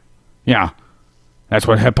brain. Yeah, that's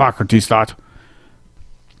what Hippocrates thought.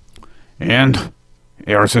 And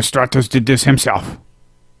Erasistratus did this himself.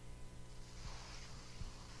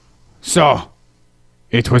 So,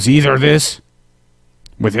 it was either this,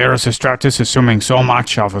 with Erasistratus assuming so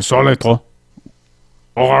much of so little,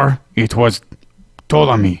 or it was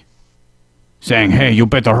Ptolemy saying, hey, you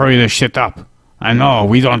better hurry this shit up. I know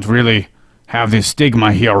we don't really have this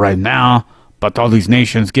stigma here right now, but all these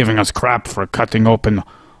nations giving us crap for cutting open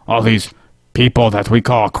all these people that we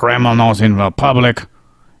call criminals in the public,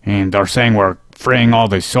 and they're saying we're freeing all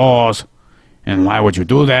these souls, and why would you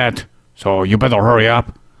do that? So you better hurry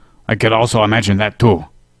up. I could also imagine that too.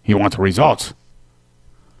 He wants results.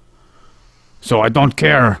 So I don't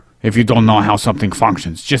care if you don't know how something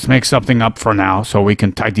functions. Just make something up for now so we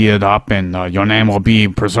can tidy it up and your name will be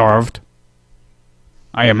preserved.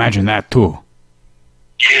 I imagine that too.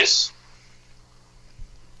 Yes.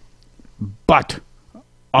 But,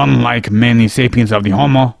 unlike many sapiens of the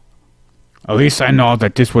Homo, at least I know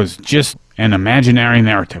that this was just an imaginary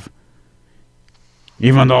narrative.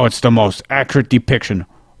 Even though it's the most accurate depiction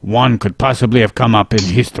one could possibly have come up in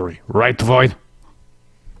history. Right, Void?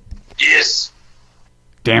 Yes.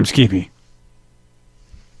 Damn Skippy.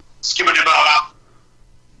 Skibbity-bop.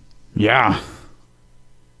 Yeah.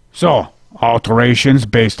 So, alterations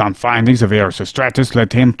based on findings of Erasistratus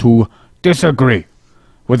led him to disagree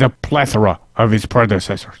with a plethora of his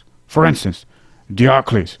predecessors. For instance,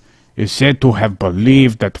 Diocles is said to have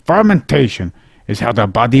believed that fermentation is how the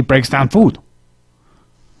body breaks down food.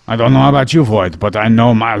 I don't know about you, Void, but I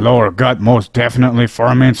know my lower gut most definitely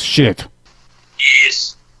ferments shit.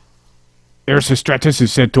 Yes. Erasistratus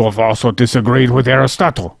is said to have also disagreed with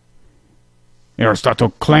Aristotle. Aristotle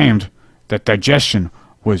claimed that digestion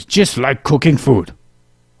was just like cooking food.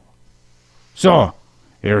 So,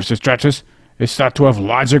 Erasistratus is thought to have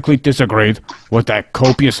logically disagreed with that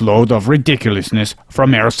copious load of ridiculousness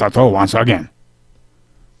from Aristotle once again.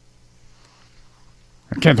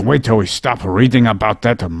 I can't wait till we stop reading about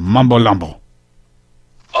that mumbo-lumbo.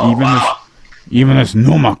 Even this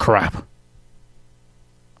Numa crap.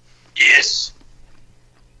 Yes.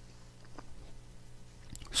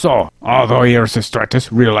 So, although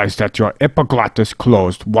Erasistratus realized that your epiglottis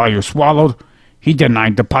closed while you swallowed, he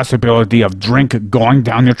denied the possibility of drink going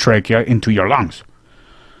down your trachea into your lungs.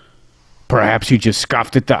 Perhaps he just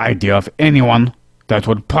scoffed at the idea of anyone that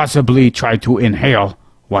would possibly try to inhale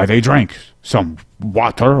while they drank some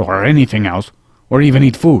water or anything else, or even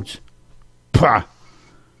eat foods. Pah!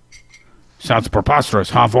 Sounds preposterous,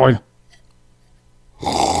 huh, Void?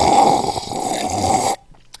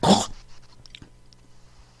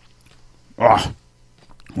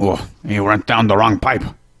 Oh, he went down the wrong pipe.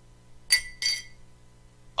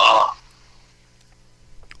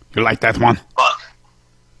 You like that one?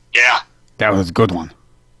 Yeah. That was a good one.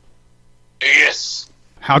 Yes.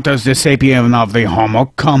 How does the sapien of the Homo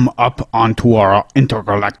come up onto our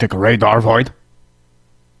intergalactic radar, Void?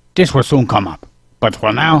 This will soon come up, but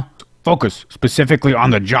for now, focus specifically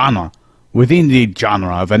on the genre within the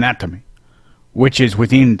genre of anatomy, which is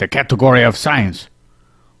within the category of science,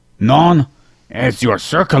 known as your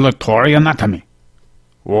circulatory anatomy.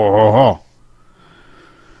 Whoa.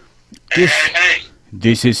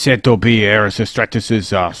 This is said to be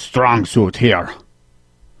Erasistratus' strong suit here.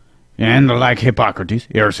 And like Hippocrates,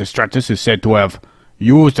 Erasistratus is said to have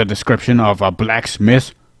used the description of a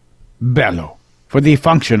blacksmith's bellow for the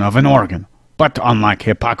function of an organ. But unlike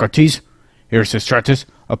Hippocrates, Erasistratus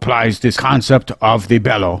applies this concept of the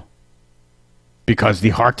bellow because the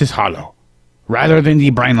heart is hollow, rather than the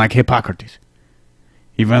brain like Hippocrates.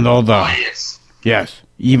 Even though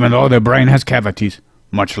even though the brain has cavities,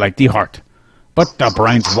 much like the heart. But the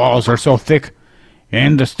brain's walls are so thick,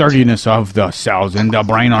 and the sturdiness of the cells in the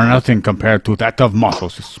brain are nothing compared to that of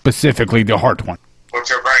muscles, specifically the heart one.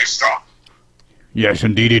 Which are very strong. Yes,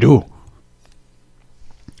 indeed, do.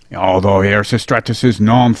 Although Erasistratus is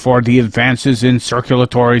known for the advances in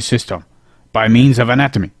circulatory system by means of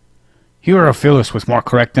anatomy, Herophilus was more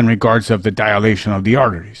correct in regards of the dilation of the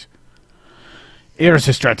arteries.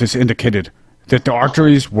 Erasistratus indicated that the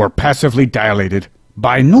arteries were passively dilated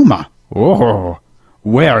by Numa,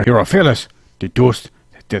 where Herophilus deduced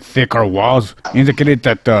that the thicker walls indicated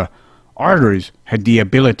that the arteries had the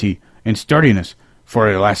ability and sturdiness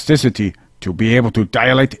for elasticity to be able to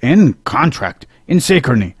dilate and contract in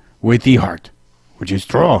synchrony with the heart, which is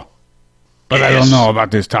true. But yes. I don't know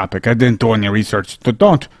about this topic. I didn't do any research. I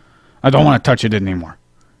don't want to touch it anymore.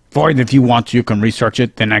 Void, if you want, you can research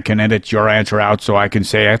it, then I can edit your answer out so I can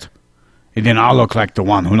say it. And then I'll look like the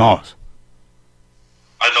one who knows.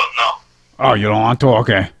 I don't know. Oh, you don't want to?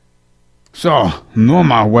 Okay. So,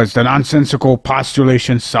 Numa was the nonsensical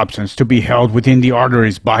postulation substance to be held within the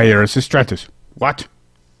arteries by Erasistratus. What?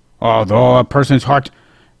 Although a person's heart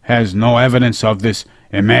has no evidence of this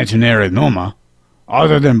imaginary Numa,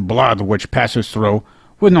 other than blood which passes through,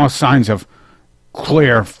 with no signs of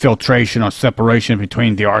clear filtration or separation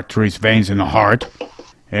between the arteries, veins, and the heart.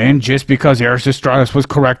 And just because Erasistratus was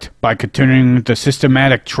correct by continuing the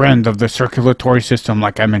systematic trend of the circulatory system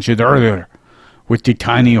like I mentioned earlier, with the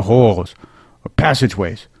tiny holes, or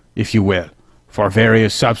passageways, if you will, for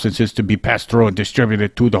various substances to be passed through and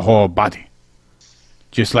distributed to the whole body.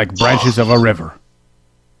 Just like branches of a river.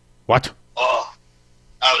 What? Oh,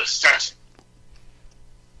 I was stretching.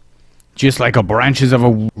 Just like a branches of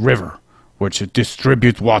a river, which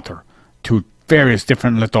distribute water to various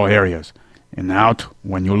different little areas. And out,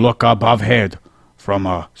 when you look above head from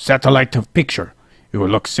a satellite picture, it will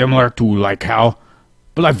look similar to like how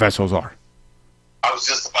blood vessels are. I was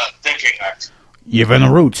just about thinking that.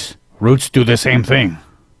 Even roots do the same thing.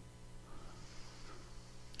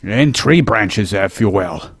 And tree branches, if you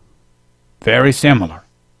will. Very similar.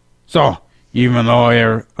 So, even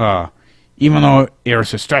though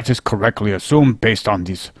Erasistratus correctly assumed based on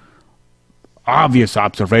this obvious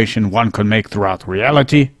observation one could make throughout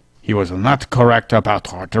reality, he was not correct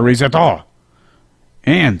about arteries at all.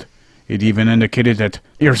 And it even indicated that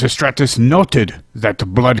Erasistratus noted that the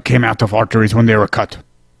blood came out of arteries when they were cut.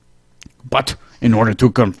 But in order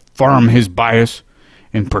to confirm his bias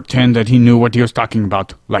and pretend that he knew what he was talking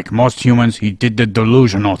about, like most humans, he did the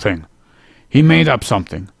delusional thing. He made up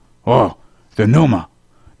something. Oh, the Numa.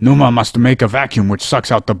 Numa must make a vacuum which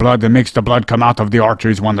sucks out the blood and makes the blood come out of the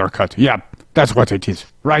arteries when they're cut. Yeah, that's what it is,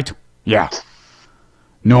 right? Yeah.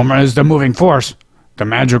 Numa is the moving force, the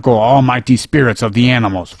magical almighty spirits of the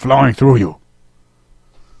animals flowing through you.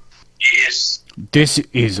 Yes. This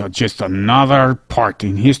is just another part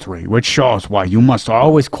in history which shows why you must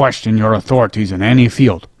always question your authorities in any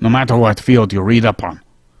field, no matter what field you read upon.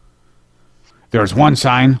 There's one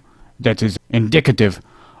sign that is indicative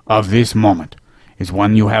of this moment, is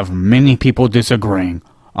when you have many people disagreeing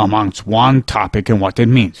amongst one topic and what it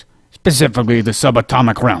means, specifically the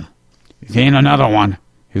subatomic realm. Then another one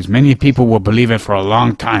is many people will believe it for a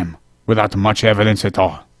long time without much evidence at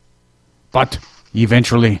all. But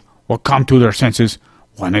eventually will come to their senses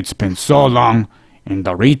when it's been so long and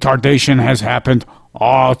the retardation has happened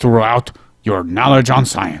all throughout your knowledge on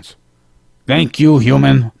science. Thank you,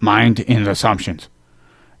 human mind and assumptions.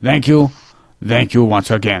 Thank you once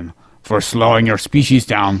again for slowing your species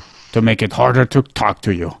down to make it harder to talk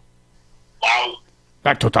to you. Wow.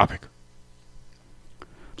 Back to topic.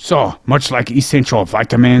 So, much like essential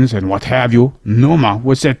vitamins and what have you, pneuma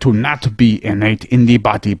was said to not be innate in the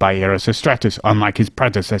body by Erasistratus, unlike his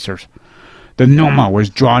predecessors. The pneuma was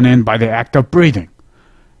drawn in by the act of breathing.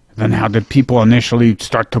 Then how did people initially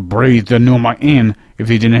start to breathe the pneuma in if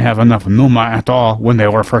they didn't have enough pneuma at all when they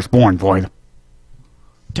were first born, Void?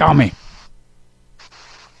 Tell me.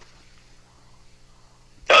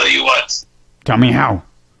 Tell you what. Tell me how.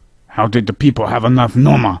 How did the people have enough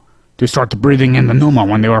pneuma to start breathing in the pneuma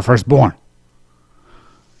when they were first born?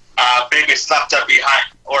 Baby left her behind,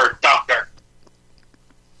 or doctor.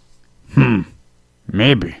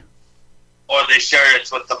 Maybe. Or they shared it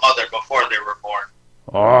with the mother before they were born.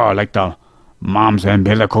 Oh, like the mom's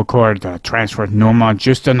umbilical cord transferred pneuma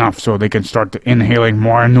just enough so they can start inhaling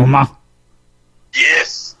more pneuma?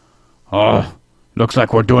 Yes. Oh, looks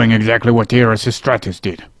like we're doing exactly what Erasistratus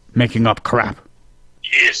did, making up crap.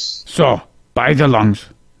 Yes. So, by the lungs,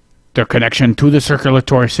 their connection to the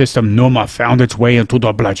circulatory system, pneuma found its way into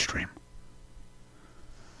the bloodstream,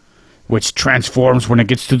 which transforms when it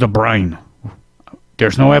gets to the brain.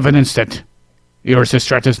 There's no evidence that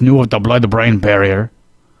Erasistratus knew of the blood-brain barrier,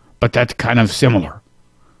 but that's kind of similar.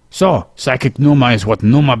 So, psychic pneuma is what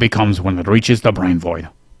pneuma becomes when it reaches the brain void.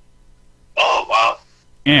 Oh, wow.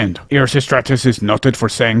 And Erasistratus is noted for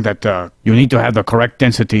saying that you need to have the correct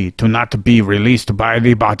density to not be released by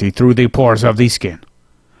the body through the pores of the skin.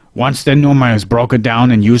 Once the pneuma is broken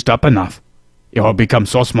down and used up enough, it will become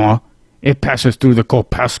so small, it passes through the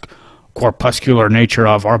corpuscular nature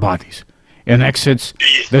of our bodies and exits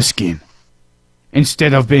the skin,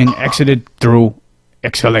 instead of being exited through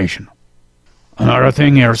exhalation. Another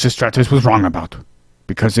thing Erasistratus was wrong about,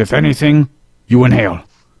 because if anything you inhale,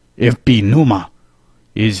 if be pneuma,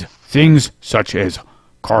 is things such as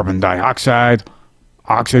carbon dioxide,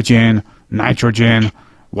 oxygen, nitrogen,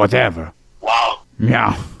 whatever. Wow.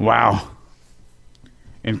 Yeah, wow.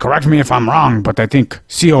 And correct me if I'm wrong, but I think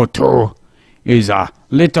CO2 is a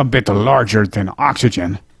little bit larger than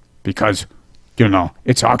oxygen, because, you know,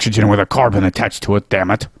 it's oxygen with a carbon attached to it,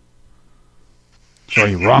 damn it. So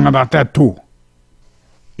you're wrong about that too.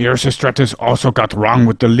 Erasistratus also got wrong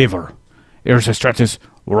with the liver. Erasistratus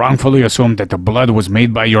wrongfully assumed that the blood was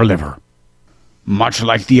made by your liver. Much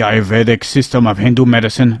like the Ayurvedic system of Hindu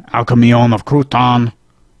medicine, Alcmaeon of Croton,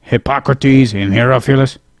 Hippocrates, and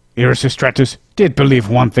Herophilus, Erasistratus did believe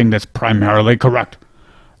one thing that's primarily correct.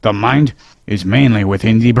 The mind is mainly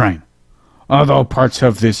within the brain. Although parts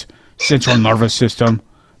of this central nervous system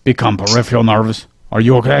become peripheral nervous. Are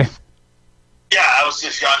you okay? Yeah, I was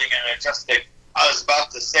just yawning and adjusting. I was about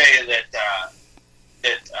to say that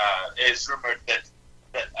it's rumored that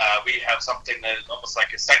we have something that is almost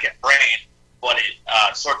like a second brain, when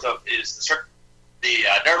it sort of is the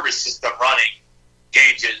nervous system running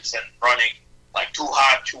gauges and running like too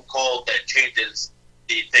hot, too cold, that changes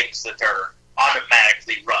the things that are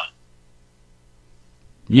automatically run.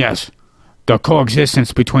 Yes, the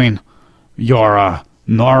coexistence between your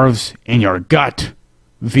nerves and your gut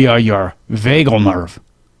via your vagal nerve,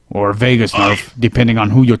 or vagus nerve, depending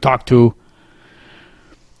on who you talk to,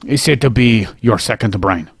 is said to be your second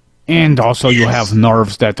brain. And also you have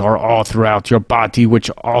nerves that are all throughout your body, which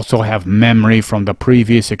also have memory from the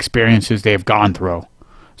previous experiences they've gone through.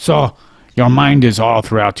 So, your mind is all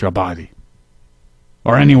throughout your body,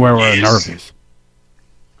 or anywhere where a nerve is.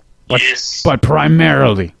 But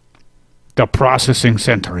primarily, the processing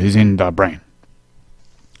center is in the brain,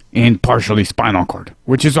 and partially spinal cord,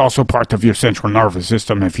 which is also part of your central nervous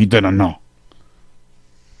system if you didn't know.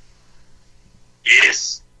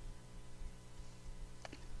 Yes.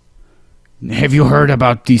 Have you heard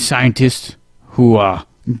about these scientists who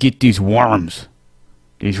get these worms?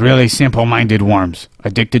 These really simple-minded worms,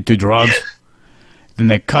 addicted to drugs. Then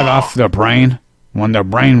they cut off their brain. When their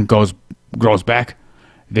brain grows back,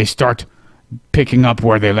 they start picking up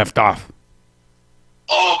where they left off.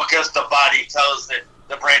 Oh, because the body tells it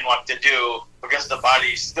the brain what what to do because the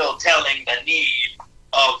body's still telling the need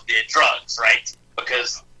of the drugs, right?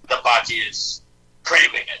 Because the body is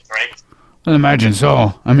craving it, right? I imagine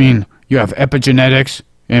so. I mean, you have epigenetics,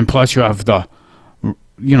 and plus you have the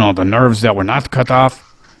nerves that were not cut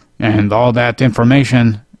off, and all that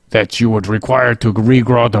information that you would require to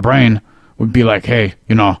regrow the brain would be like, hey,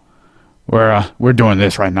 we're doing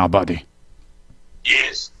this right now, buddy.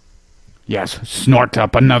 Yes. Yes, snort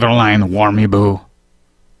up another line, Warmy Boo.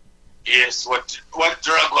 Yes, what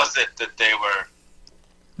drug was it that they were?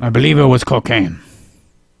 I believe it was cocaine.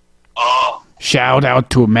 Oh. Shout out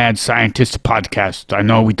to Mad Scientist Podcast. I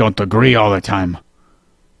know we don't agree all the time.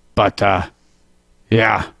 But,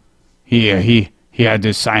 yeah, he had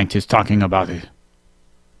this scientist talking about it.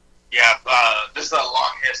 Yeah, this is a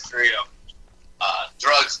long history of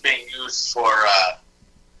drugs being used for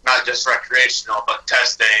not just recreational, but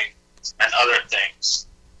testing and other things.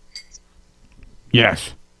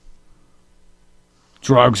 Yes.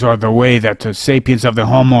 Drugs are the way that the sapiens of the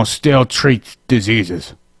Homo still treat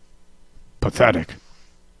diseases. Pathetic.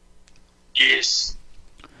 Yes.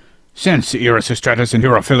 Since Erasistratus and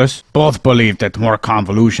Herophilus both believed that more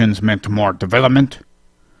convolutions meant more development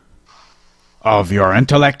of your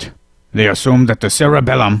intellect, they assumed that the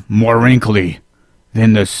cerebellum, more wrinkly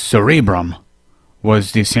than the cerebrum,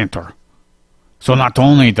 was the center. So not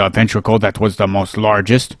only the ventricle that was the most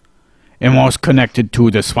largest and most connected to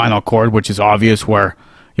the spinal cord, which is obvious where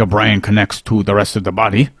your brain connects to the rest of the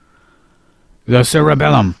body, the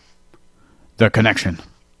cerebellum, the connection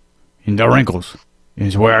in the wrinkles,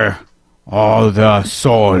 is where all the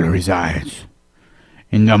soul resides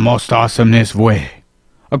in the most awesomeness way,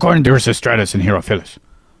 according to Erasistratus and Herophilus.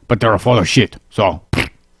 But they're full of shit, so.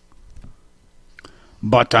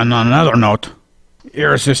 But on another note,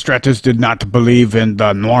 Erasistratus did not believe in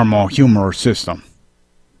the normal humor system.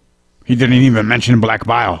 He didn't even mention black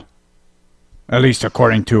bile, at least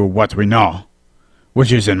according to what we know,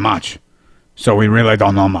 which isn't much, so we really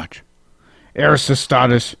don't know much.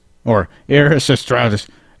 Erasistratus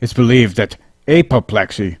is believed that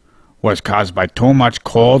apoplexy was caused by too much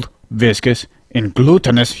cold, viscous, and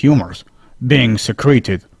glutinous humors being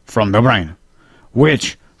secreted from the brain,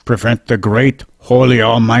 which prevent the great, holy,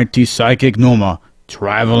 almighty psychic pneuma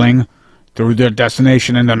traveling through their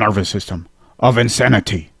destination in the nervous system of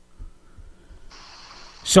insanity.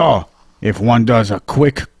 So, if one does a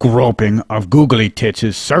quick groping of Googly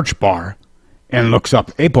Tits' search bar and looks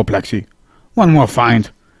up apoplexy, one will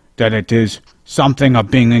find that it is something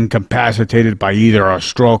of being incapacitated by either a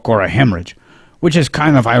stroke or a hemorrhage, which is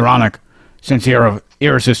kind of ironic since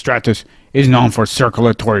Erasistratus is known for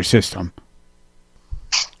circulatory system.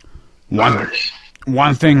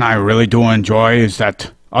 One thing I really do enjoy is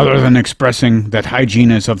that, other than expressing that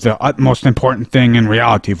hygiene is of the utmost important thing in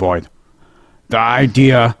reality void, the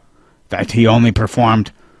idea that he only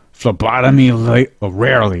performed phlebotomy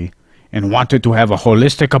rarely and wanted to have a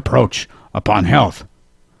holistic approach upon health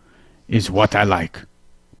is what I like.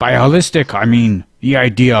 By holistic, I mean the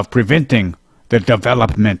idea of preventing the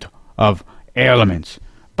development of ailments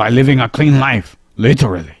by living a clean life,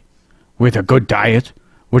 literally, with a good diet,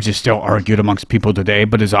 which is still argued amongst people today,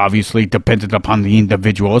 but is obviously dependent upon the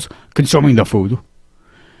individuals consuming the food,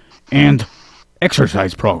 and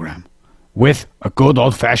exercise program, with a good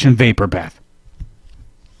old-fashioned vapor bath.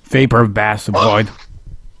 Vapor baths, Boyd.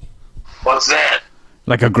 What's that?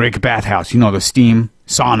 Like a Greek bathhouse, the steam,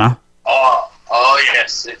 sauna. Oh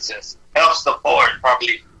yes, it just helps the pore and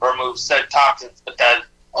probably remove said toxins, but that's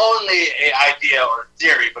only an idea or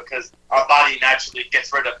theory because our body naturally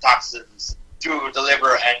gets rid of toxins through the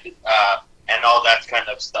liver and all that kind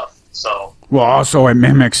of stuff. So. Well, also it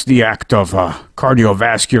mimics the act of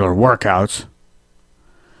cardiovascular workouts.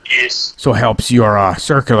 Yes. So helps your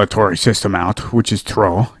circulatory system out, which is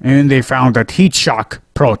true. And they found that heat shock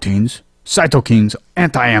proteins, cytokines,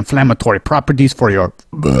 anti-inflammatory properties for your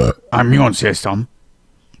immune system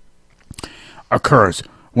occurs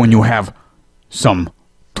when you have some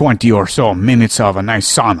 20 or so minutes of a nice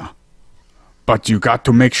sauna. But you got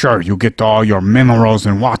to make sure you get all your minerals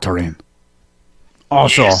and water in.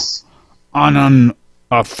 Also, yes. On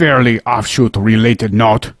a fairly offshoot-related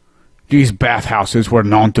note, these bathhouses were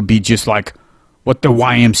known to be just like what the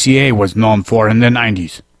YMCA was known for in the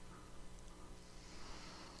 90s.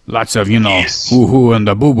 Lots of, yes. hoo-hoo and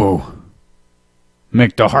the boo-boo.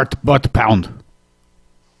 Make the heart butt pound.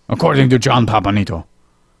 According to John Papanito.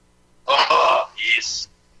 Oh, yes.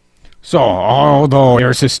 So, although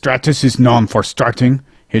Erasistratus is known for starting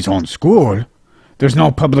his own school, there's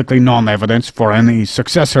no publicly known evidence for any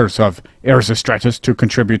successors of Erasistratus to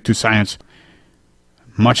contribute to science.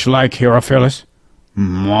 Much like Herophilus,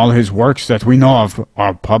 All his works that we know of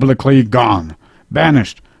are publicly gone,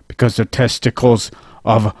 banished, because the testicles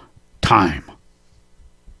of time.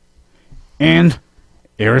 And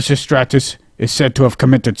Erasistratus is said to have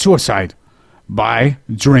committed suicide by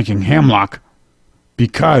drinking hemlock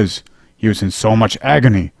because he was in so much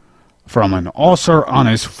agony from an ulcer on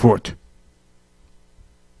his foot.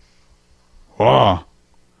 Oh.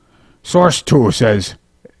 Source 2 says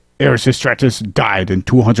Erasistratus died in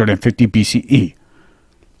 250 BCE.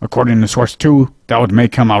 According to Source 2, that would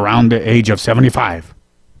make him around the age of 75.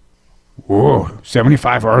 Whoa,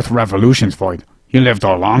 75 Earth revolutions, Void. He lived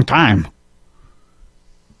a long time.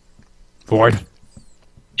 Void?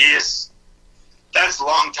 Yes. That's a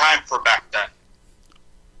long time for back then.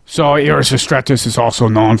 So Erasistratus is also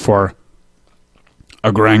known for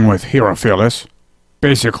agreeing with Herophilus,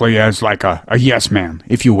 basically as like a yes man,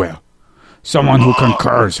 if you will. Someone who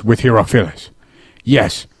concurs with Herophilus.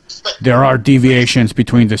 Yes, there are deviations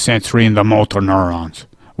between the sensory and the motor neurons.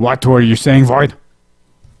 What were you saying, Void?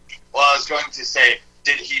 Well, I was going to say,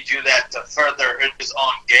 did he do that to further his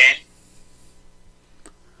own gain?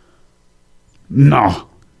 No,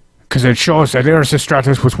 because it shows that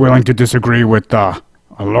Erasistratus was willing to disagree with a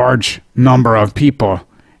large number of people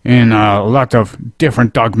in a lot of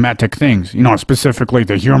different dogmatic things, specifically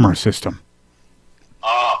the humor system.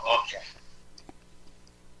 Oh, okay.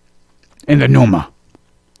 And the pneuma.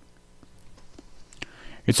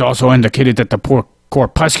 It's also indicated that the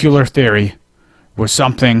corpuscular theory was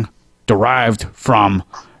something derived from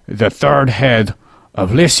the third head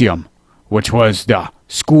of Lyceum, which was the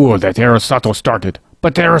school that Aristotle started.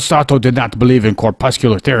 But Aristotle did not believe in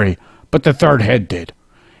corpuscular theory, but the third head did.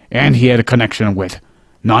 And he had a connection with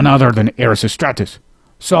none other than Erasistratus.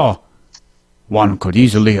 So, one could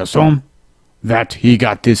easily assume that he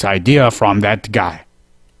got this idea from that guy.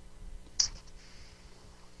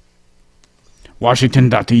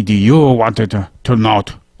 Washington.edu wanted to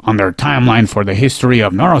note on their timeline for the history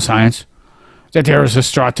of neuroscience that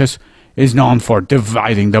Erasistratus is known for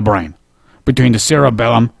dividing the brain between the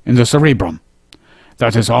cerebellum and the cerebrum.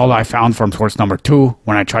 That is all I found from source number 2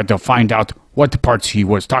 when I tried to find out what parts he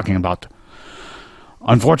was talking about.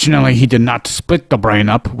 Unfortunately, he did not split the brain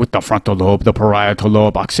up with the frontal lobe, the parietal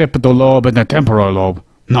lobe, occipital lobe, and the temporal lobe.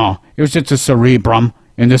 No, it was just the cerebrum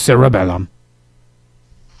and the cerebellum.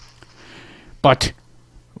 But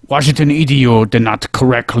Washington EDU did not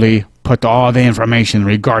correctly put all the information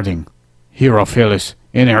regarding Herophilus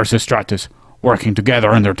and Erasistratus working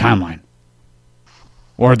together in their timeline,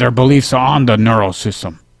 or their beliefs on the neural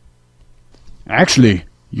system. Actually,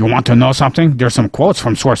 you want to know something? There's some quotes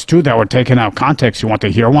from Source 2 that were taken out of context. You want to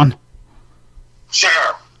hear one?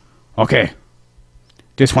 Sure. Okay.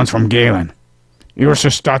 This one's from Galen.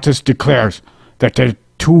 Erasistratus declares that there are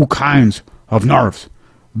two kinds of nerves,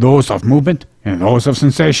 those of movement and those of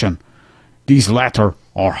sensation. These latter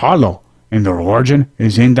are hollow, and their origin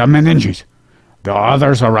is in the meninges. The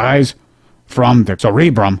others arise from the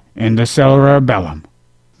cerebrum and the cerebellum.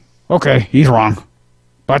 Okay, he's wrong,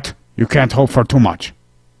 but you can't hope for too much.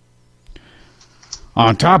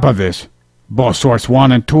 On top of this, both Source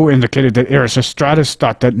 1 and 2 indicated that Erasistratus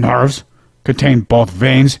thought that nerves contained both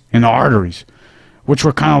veins and arteries, which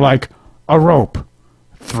were kind of like a rope,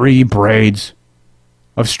 3 braids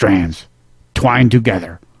of strands twined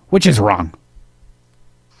together, which is wrong.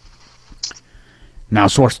 Now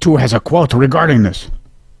Source 2 has a quote regarding this.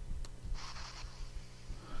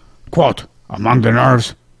 Quote, among the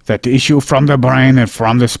nerves that issue from the brain and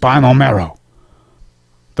from the spinal marrow,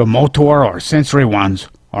 the motor or sensory ones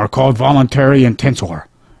are called voluntary and tensor.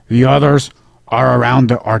 The others are around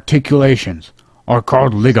the articulations, are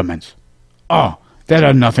called ligaments. Oh, that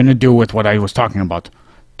had nothing to do with what I was talking about.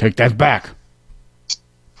 Take that back.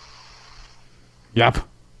 Yep.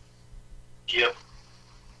 Yep.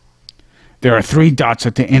 There are 3 dots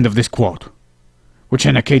at the end of this quote, which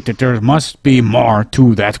indicate that there must be more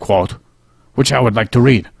to that quote, which I would like to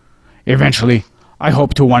read. Eventually, I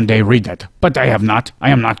hope to one day read that, but I have not. I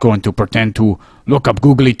am not going to pretend to look up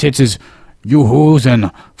Googly Tits' yoo-hoos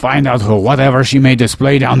and find out whatever she may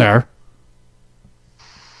display down there.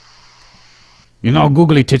 You know,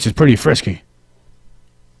 Googly Tits is pretty frisky.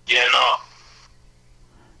 Yeah, no.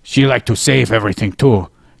 She like to save everything, too.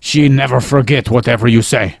 She never forget whatever you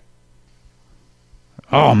say.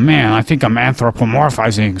 Oh, man, I think I'm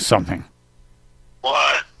anthropomorphizing something.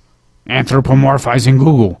 What? Anthropomorphizing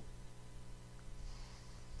Google.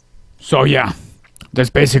 So, yeah, that's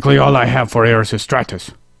basically all I have for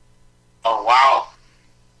Erasistratus. Oh, wow.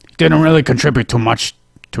 He didn't really contribute too much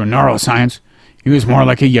to neuroscience. He was more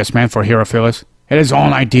like a yes man for Herophilus. Had his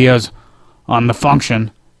own ideas on the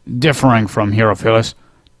function, differing from Herophilus,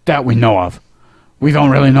 that we know of. We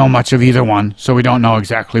don't really know much of either one, so we don't know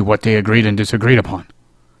exactly what they agreed and disagreed upon.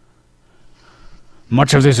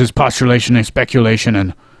 Much of this is postulation and speculation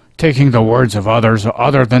and taking the words of others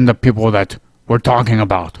other than the people that we're talking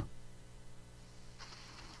about.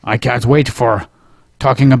 I can't wait for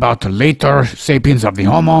talking about the later sapiens of the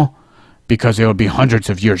Homo, because it will be hundreds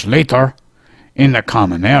of years later, in the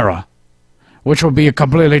Common Era, which will be a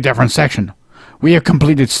completely different section. We have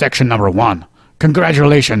completed section number 1.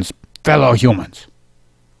 Congratulations, fellow humans.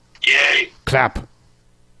 Yay. Clap.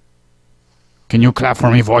 Can you clap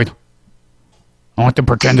for me, Void? I want to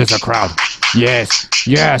pretend there's a crowd. Yes,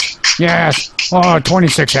 yes, yes. Oh,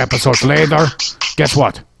 26 episodes later. Guess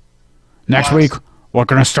what? Next week, we're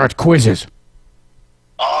going to start quizzes.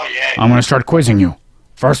 Oh, yeah. I'm going to start quizzing you.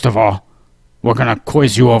 First of all, we're going to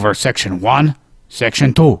quiz you over section 1,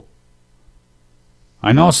 section 2.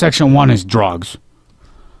 I know section 1 is drugs,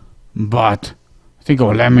 but I think,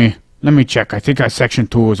 let me check. I think section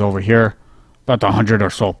 2 is over here, about 100 or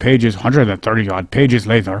so pages, 130 odd pages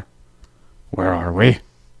later. Where are we?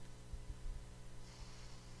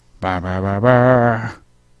 Oh,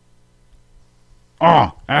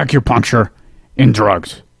 acupuncture in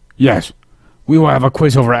drugs. Yes, we will have a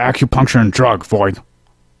quiz over acupuncture and drug, Void.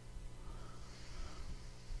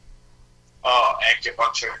 Oh,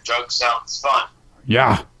 acupuncture and drugs sounds fun.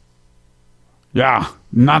 Yeah. Yeah,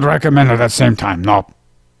 not recommended at the same time, nope.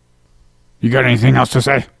 You got anything else to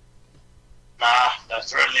say? Nah,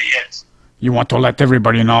 that's really it. You want to let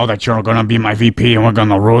everybody know that you're gonna be my VP and we're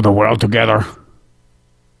gonna rule the world together?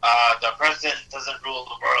 The president doesn't rule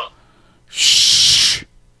the world. Shh!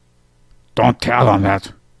 Don't tell them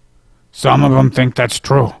that. Some of them think that's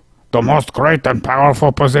true. The most great and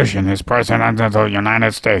powerful position is President of the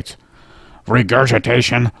United States.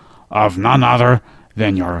 Regurgitation of none other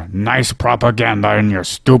than your nice propaganda and your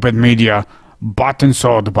stupid media, bought and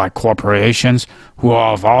sold by corporations who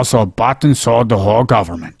have also bought and sold the whole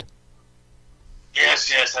government.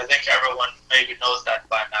 Yes, I think everyone maybe knows that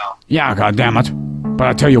by now. Yeah, goddammit. But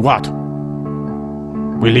I tell you what.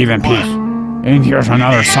 We leave in peace. And here's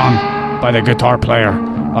another song by the guitar player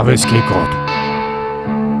of his scapegoat.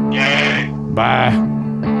 Yay. Bye.